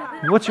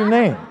 What's your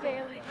name?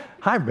 Bailey.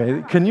 Hi,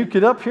 Bailey. Can you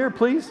get up here,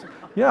 please?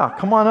 Yeah,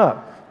 come on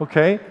up.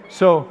 Okay,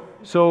 so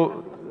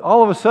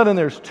all of a sudden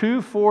there's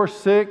 2, 4,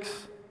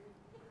 6,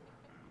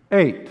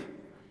 8,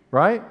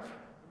 right?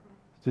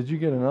 Did you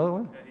get another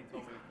one?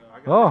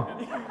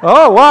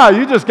 Oh, wow,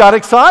 you just got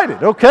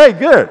excited. Okay,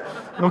 good.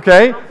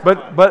 Okay,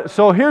 but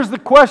so here's the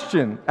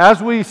question.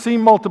 As we see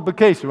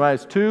multiplication, right?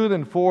 It's 2,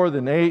 then 4,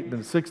 then 8,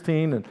 then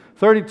 16, then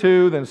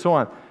 32, then so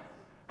on.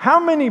 How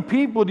many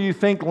people do you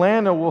think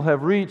Lana will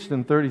have reached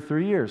in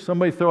 33 years?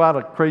 Somebody throw out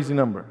a crazy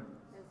number. As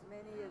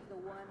many as the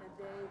one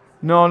a day.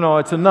 No,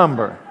 it's a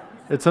number.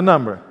 It's a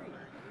number.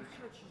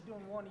 She's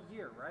doing one a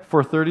year, right?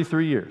 For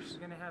 33 years. She's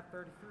going to have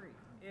 33,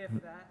 if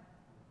that.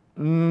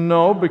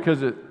 No,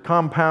 because it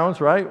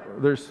compounds, right?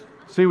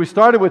 See, we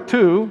started with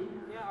 2,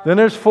 then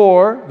there's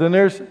 4, then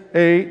there's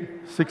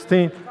 8,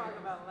 16.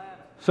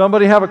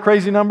 Somebody have a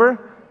crazy number?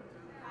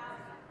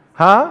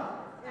 Huh?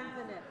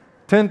 Infinite.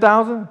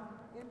 10,000? Infinite.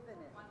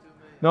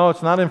 No,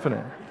 it's not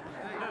infinite.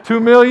 2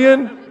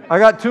 million? I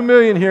got 2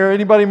 million here.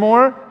 Anybody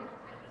more?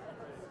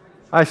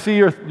 I see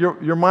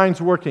your mind's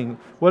working.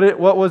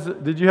 What was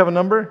it? Did you have a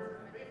number?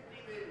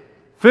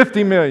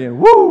 50 million.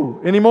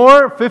 Woo! Any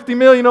more? 50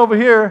 million over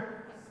here.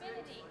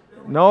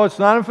 No, it's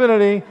not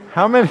infinity.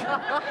 How many?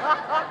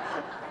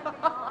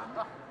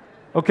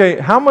 Okay,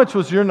 how much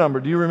was your number?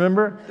 Do you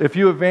remember? If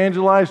you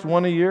evangelized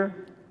one a year?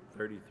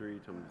 33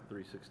 to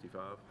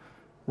 365.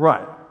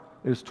 Right.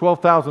 It was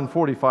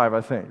 12,045,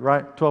 I think,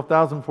 right?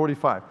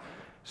 12,045.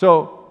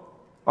 So,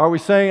 are we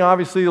saying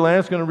obviously the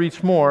land's going to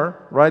reach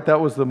more, right? That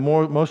was the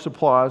most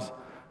applause.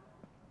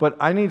 But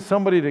I need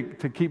somebody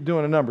to keep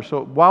doing a number.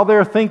 So, while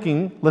they're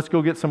thinking, let's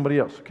go get somebody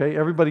else, okay?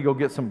 Everybody go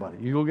get somebody.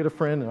 You go get a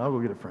friend, and I'll go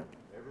get a friend.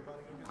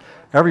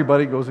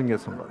 Everybody goes and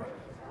gets somebody.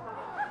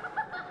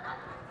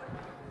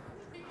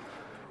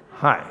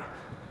 Hi.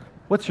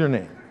 What's your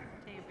name?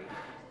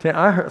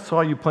 I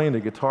saw you playing the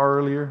guitar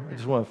earlier. I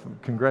just want to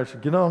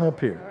congratulate you. Get on up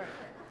here.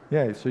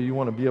 Yeah, so you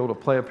want to be able to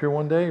play up here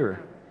one day?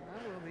 Or?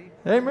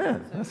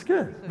 Amen. That's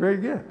good. Very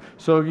good.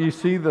 So you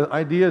see, the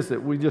idea is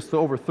that we just,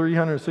 over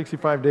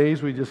 365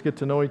 days, we just get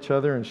to know each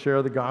other and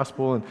share the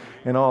gospel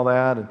and all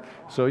that. And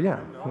so, yeah,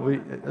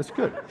 that's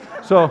good.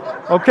 So,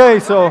 okay,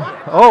 so,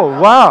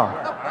 oh,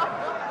 wow.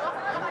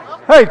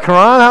 Hey,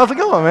 Karan, how's it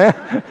going, man?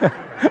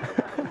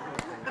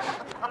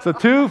 So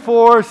 2,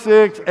 4,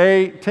 6,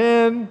 8,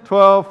 10,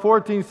 12,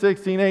 14,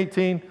 16,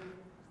 18.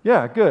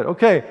 Yeah, good.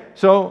 Okay,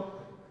 so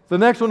the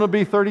next one will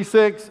be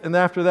 36, and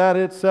after that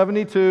it's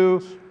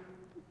 72.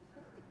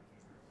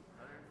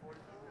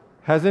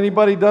 Has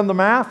anybody done the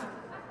math?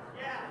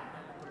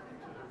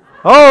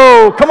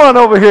 Oh, come on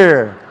over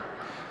here.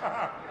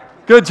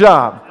 Good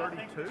job.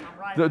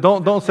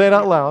 Don't say it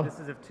out loud. This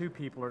is if 2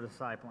 people are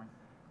discipling.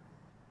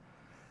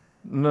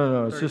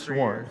 No, it's just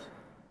 33 one. years. Okay.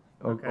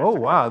 Okay. Oh,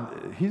 wow.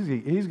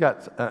 He's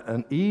got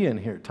an E in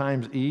here,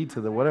 times E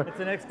to the whatever. It's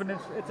an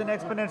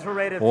exponential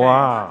rate of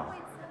Wow.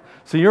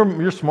 See,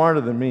 you're smarter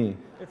than me.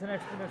 change. It's an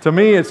exponential. To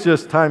me, it's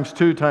just times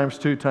 2, times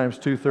 2, times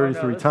 2,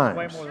 33 this is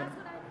times.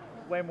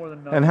 Way more than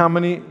And million. how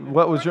many,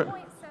 what was your,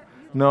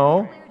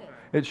 no,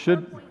 it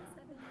should,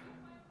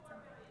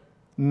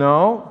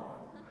 no,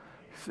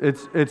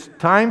 it's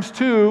times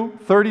 2,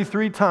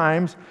 33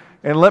 times,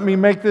 and let me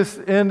make this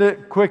end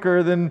it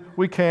quicker than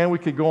we can. We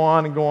could go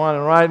on and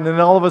right, and then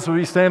all of us would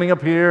be standing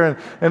up here,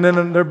 and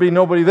then there'd be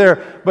nobody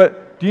there.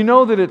 But do you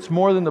know that it's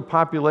more than the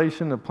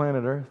population of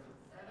planet Earth?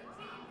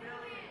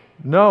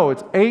 No,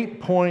 it's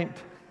 8 point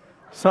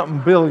something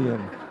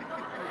billion.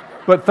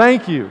 But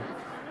thank you.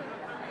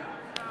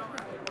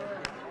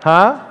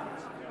 Huh?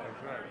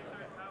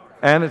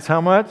 And it's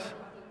how much?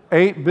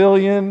 8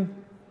 billion.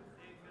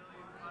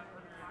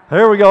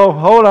 Here we go.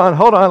 Hold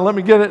on. Let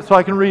me get it so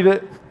I can read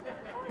it.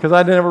 Because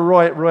I never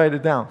write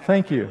it down.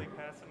 Thank you.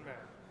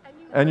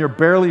 And you're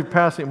barely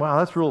passing. Wow,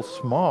 that's real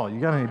small. You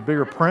got any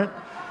bigger print?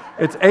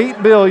 It's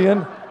 8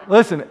 billion.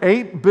 Listen,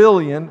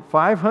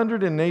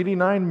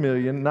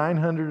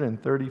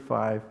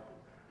 8,589,935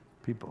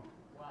 people.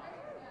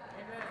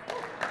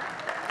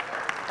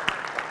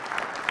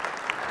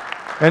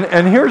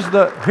 And here's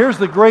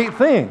the great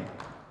thing.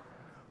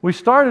 We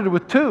started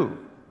with 2.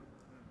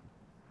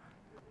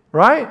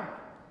 Right?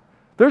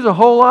 There's a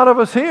whole lot of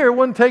us here. It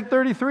wouldn't take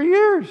 33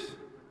 years.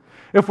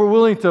 If we're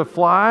willing to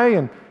fly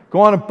and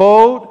go on a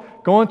boat,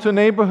 go into a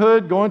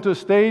neighborhood, go into a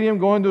stadium,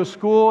 go into a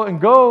school,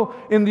 and go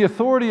in the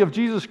authority of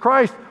Jesus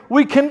Christ,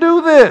 we can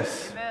do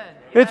this. Amen.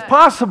 It's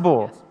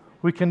possible. Yes.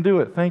 We can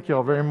do it. Thank you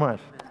all very much.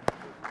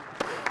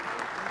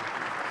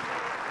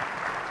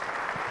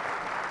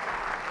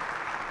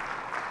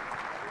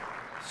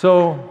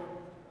 So,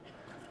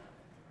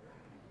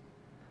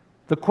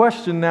 the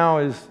question now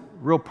is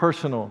real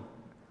personal,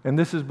 and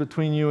this is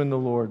between you and the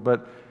Lord,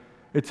 but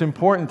it's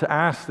important to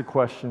ask the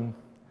question,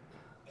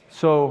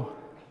 so,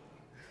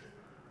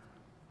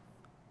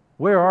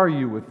 where are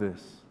you with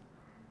this?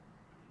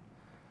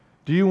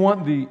 Do you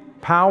want the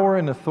power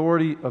and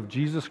authority of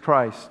Jesus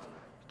Christ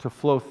to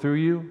flow through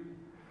you?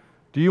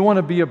 Do you want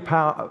to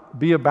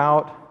be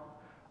about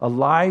a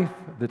life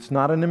that's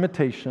not an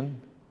imitation,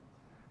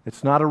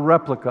 it's not a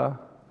replica,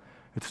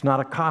 it's not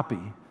a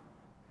copy?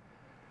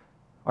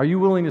 Are you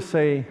willing to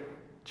say,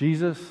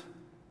 Jesus,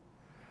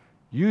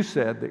 you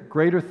said that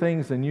greater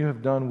things than you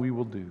have done we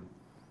will do.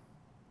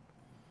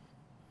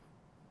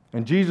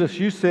 And Jesus,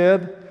 you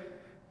said,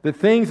 the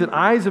things that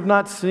eyes have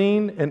not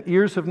seen and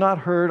ears have not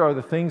heard are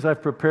the things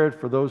I've prepared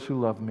for those who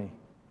love me.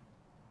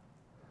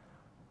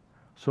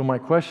 So my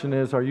question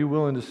is, are you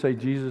willing to say,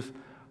 Jesus,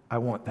 I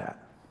want that?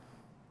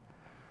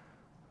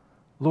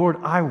 Lord,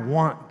 I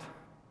want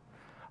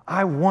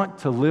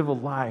to live a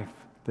life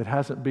that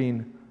hasn't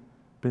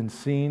been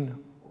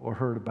seen or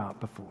heard about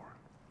before.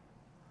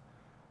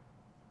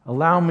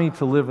 Allow me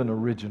to live an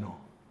original.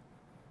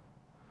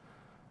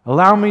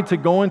 Allow me to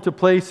go into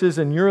places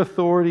in your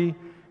authority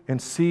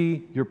and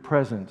see your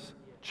presence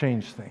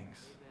change things.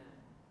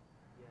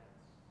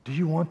 Do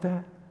you want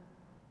that?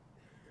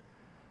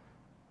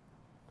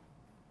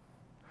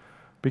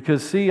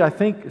 Because, see, I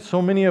think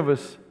so many of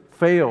us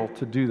fail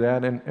to do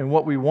that, and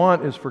what we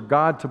want is for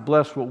God to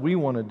bless what we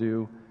want to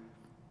do,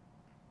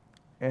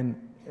 and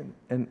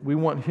we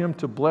want Him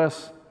to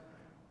bless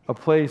a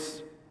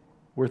place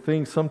where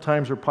things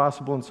sometimes are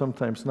possible and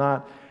sometimes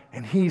not,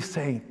 and He's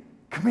saying,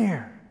 come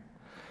here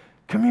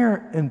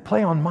and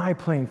play on my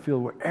playing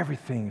field where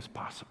everything is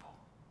possible,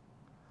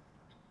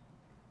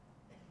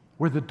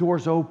 where the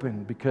doors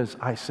open because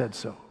I said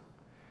so,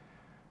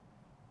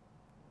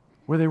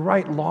 where they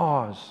write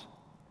laws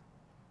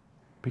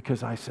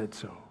because I said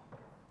so,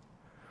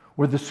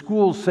 where the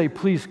schools say,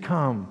 please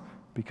come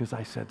because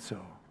I said so,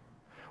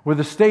 where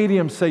the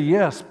stadiums say,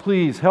 yes,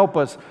 please help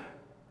us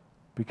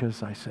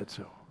because I said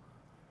so,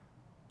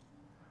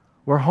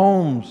 where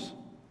homes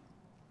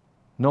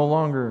no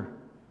longer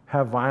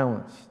have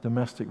violence,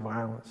 domestic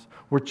violence,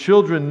 where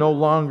children no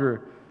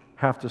longer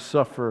have to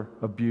suffer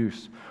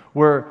abuse,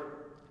 where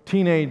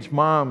teenage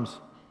moms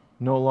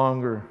no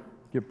longer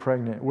get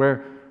pregnant,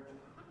 where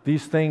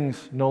these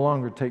things no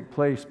longer take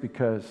place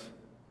because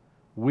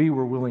we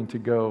were willing to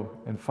go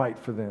and fight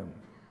for them.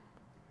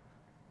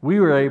 We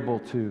were able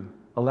to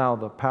allow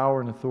the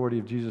power and authority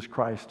of Jesus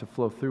Christ to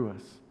flow through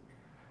us.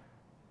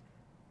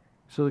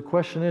 So the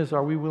question is,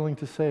 are we willing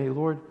to say,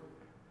 Lord,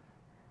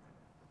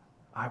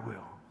 I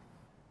will.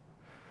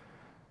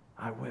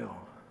 I will.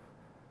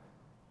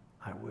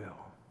 I will.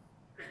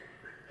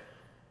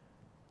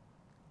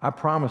 I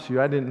promise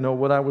you, I didn't know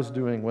what I was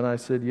doing when I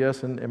said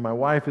yes, and my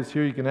wife is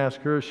here. You can ask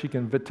her. She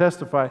can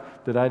testify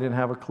that I didn't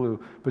have a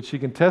clue, but she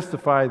can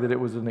testify that it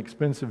was an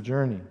expensive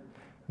journey.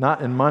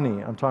 Not in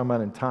money. I'm talking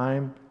about in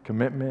time,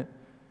 commitment,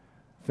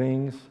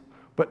 things.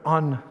 But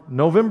on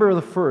November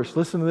the 1st,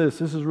 listen to this.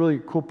 This is really a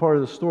cool part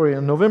of the story.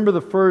 On November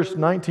the 1st,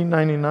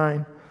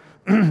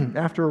 1999,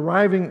 after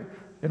arriving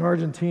in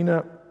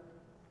Argentina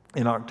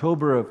in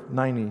October of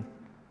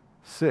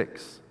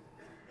 96,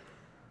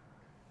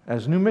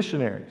 as new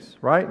missionaries,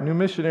 right? New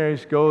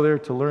missionaries go there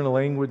to learn a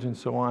language and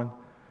so on.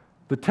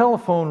 The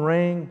telephone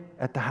rang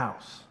at the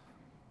house,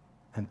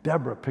 and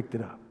Deborah picked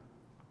it up.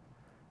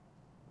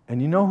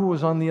 And you know who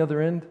was on the other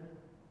end?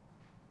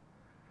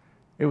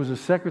 It was the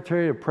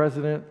Secretary of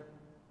President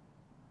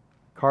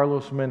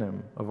Carlos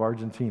Menem of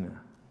Argentina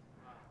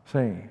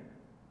saying,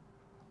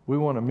 we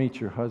want to meet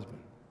your husband.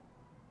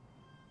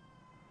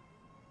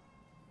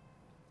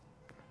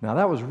 Now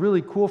that was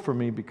really cool for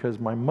me because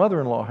my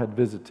mother-in-law had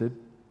visited,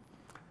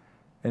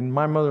 and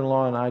my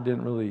mother-in-law and I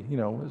didn't really, it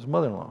was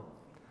mother-in-law.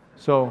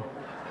 So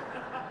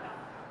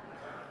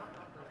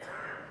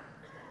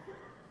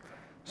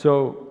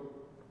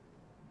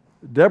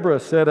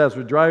Deborah said, as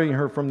we're driving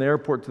her from the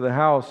airport to the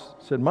house,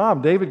 said,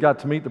 Mom, David got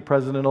to meet the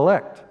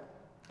president-elect,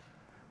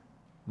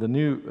 the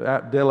new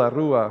De La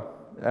Rua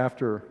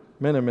after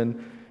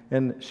Menem,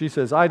 and she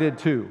says, I did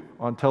too,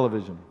 on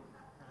television.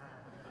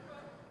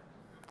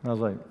 I was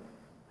like,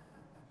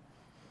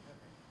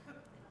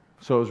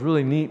 so it was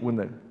really neat when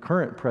the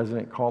current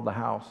president called the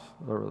house,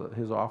 or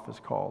his office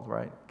called,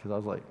 right? Because I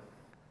was like,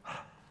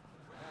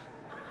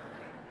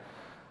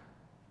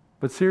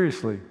 but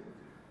seriously,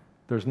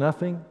 there's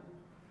nothing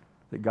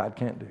that God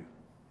can't do.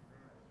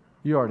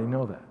 You already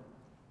know that.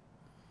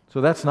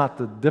 So that's not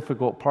the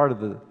difficult part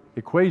of the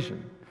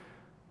equation.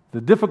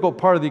 The difficult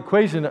part of the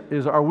equation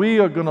is, are we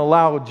going to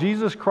allow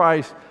Jesus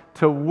Christ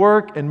to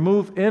work and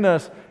move in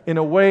us in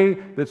a way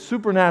that's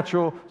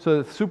supernatural,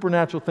 so that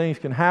supernatural things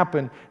can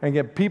happen and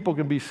yet people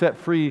can be set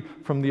free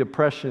from the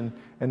oppression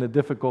and the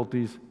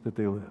difficulties that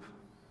they live?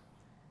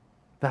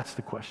 That's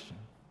the question.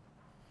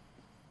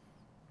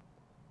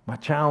 My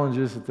challenge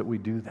is that we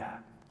do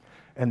that,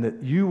 and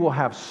that you will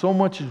have so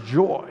much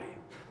joy.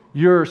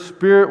 Your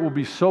spirit will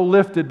be so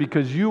lifted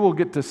because you will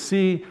get to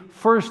see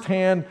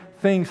firsthand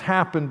things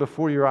happen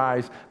before your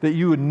eyes that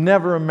you would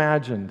never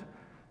imagined,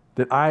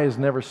 that eye has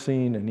never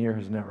seen and ear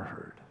has never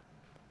heard.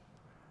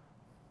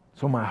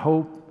 So my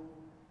hope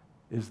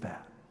is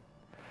that.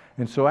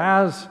 And so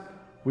as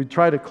we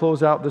try to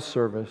close out this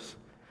service,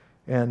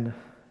 and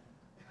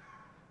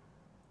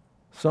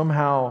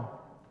somehow,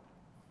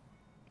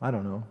 I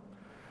don't know,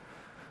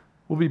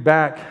 we'll be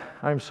back.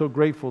 I'm so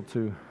grateful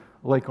to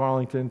Lake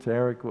Arlington, to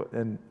Eric.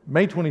 And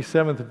May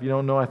 27th, if you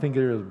don't know, I think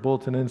there's a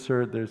bulletin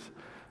insert.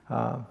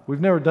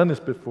 We've never done this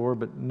before,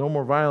 but No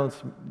More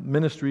Violence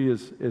ministry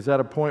is at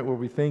a point where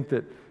we think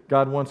that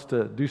God wants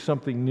to do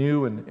something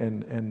new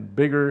and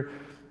bigger.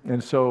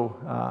 And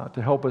so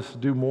to help us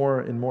do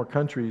more in more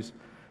countries,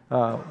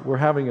 we're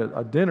having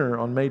a dinner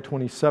on May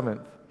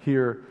 27th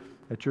here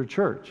at your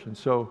church. And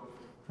so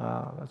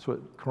that's what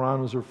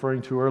Karan was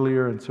referring to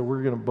earlier. And so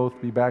we're going to both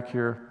be back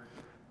here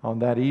on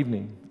that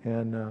evening.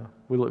 And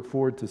we look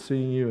forward to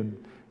seeing you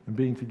and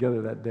being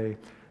together that day.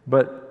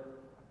 But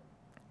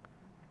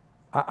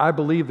I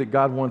believe that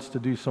God wants to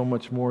do so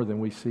much more than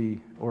we see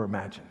or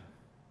imagine.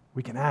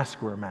 We can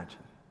ask or imagine.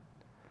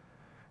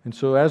 And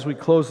so as we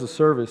close the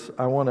service,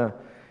 I want to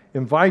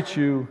invite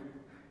you,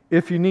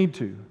 if you need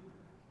to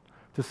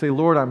say,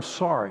 Lord, I'm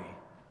sorry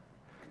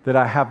that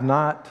I have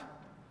not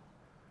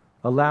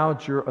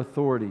allowed your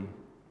authority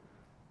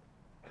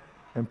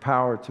and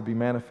power to be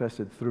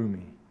manifested through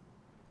me.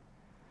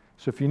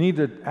 So if you need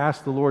to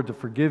ask the Lord to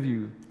forgive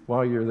you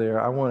while you're there,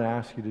 I want to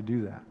ask you to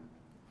do that.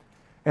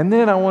 And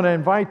then I want to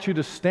invite you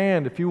to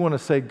stand if you want to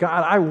say,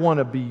 God, I want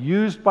to be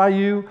used by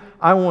you.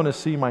 I want to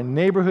see my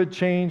neighborhood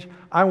change.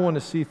 I want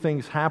to see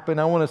things happen.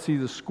 I want to see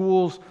the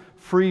schools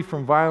free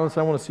from violence.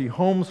 I want to see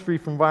homes free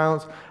from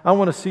violence. I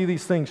want to see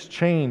these things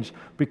change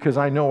because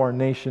I know our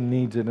nation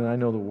needs it and I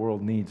know the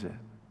world needs it.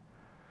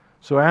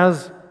 So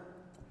as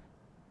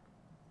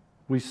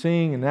we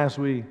sing and as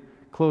we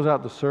close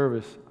out the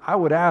service, I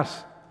would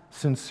ask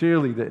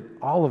sincerely that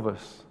all of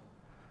us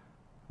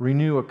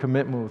renew a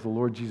commitment with the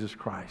Lord Jesus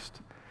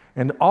Christ.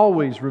 And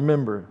always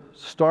remember,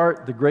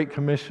 start the Great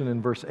Commission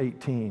in verse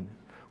 18,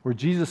 where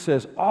Jesus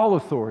says, all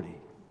authority,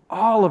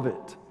 all of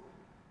it,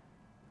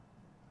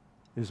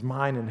 is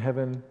mine in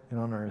heaven and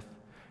on earth,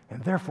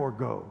 and therefore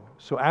go.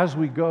 So as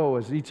we go,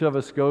 as each of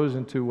us goes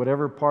into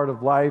whatever part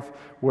of life,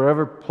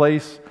 wherever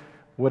place,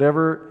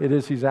 whatever it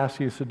is He's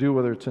asking us to do,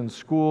 whether it's in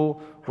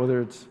school,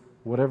 whether it's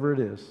whatever it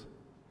is,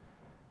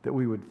 that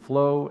we would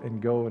flow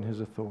and go in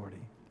His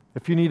authority.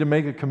 If you need to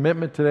make a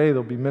commitment today,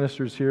 there'll be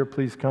ministers here.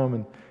 Please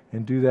come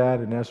and do that.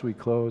 And as we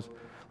close,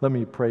 let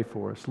me pray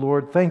for us.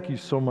 Lord, thank you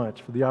so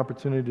much for the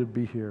opportunity to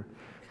be here.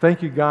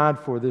 Thank you, God,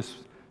 for this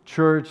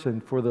church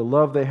and for the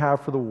love they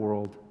have for the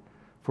world,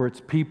 for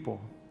its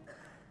people.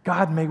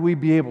 God, may we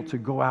be able to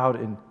go out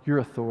in your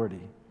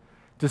authority,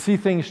 to see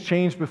things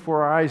change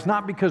before our eyes,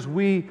 not because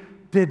we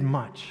did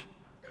much,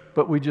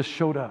 but we just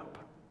showed up.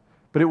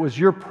 But it was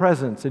your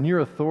presence and your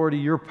authority,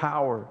 your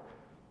power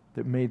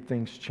that made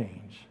things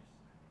change.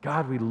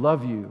 God, we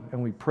love you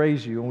and we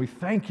praise you and we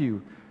thank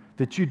you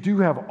that you do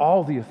have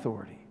all the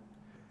authority,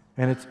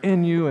 and it's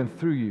in you and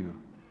through you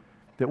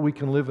that we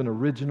can live an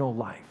original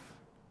life.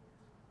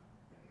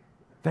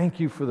 Thank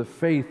you for the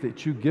faith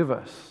that you give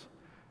us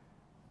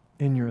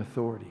in your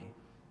authority.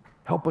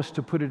 Help us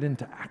to put it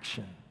into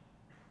action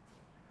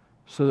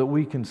so that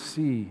we can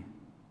see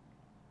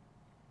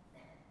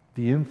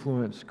the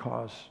influence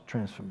cause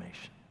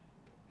transformation.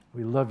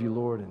 We love you,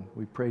 Lord, and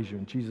we praise you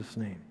in Jesus'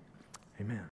 name. Amen.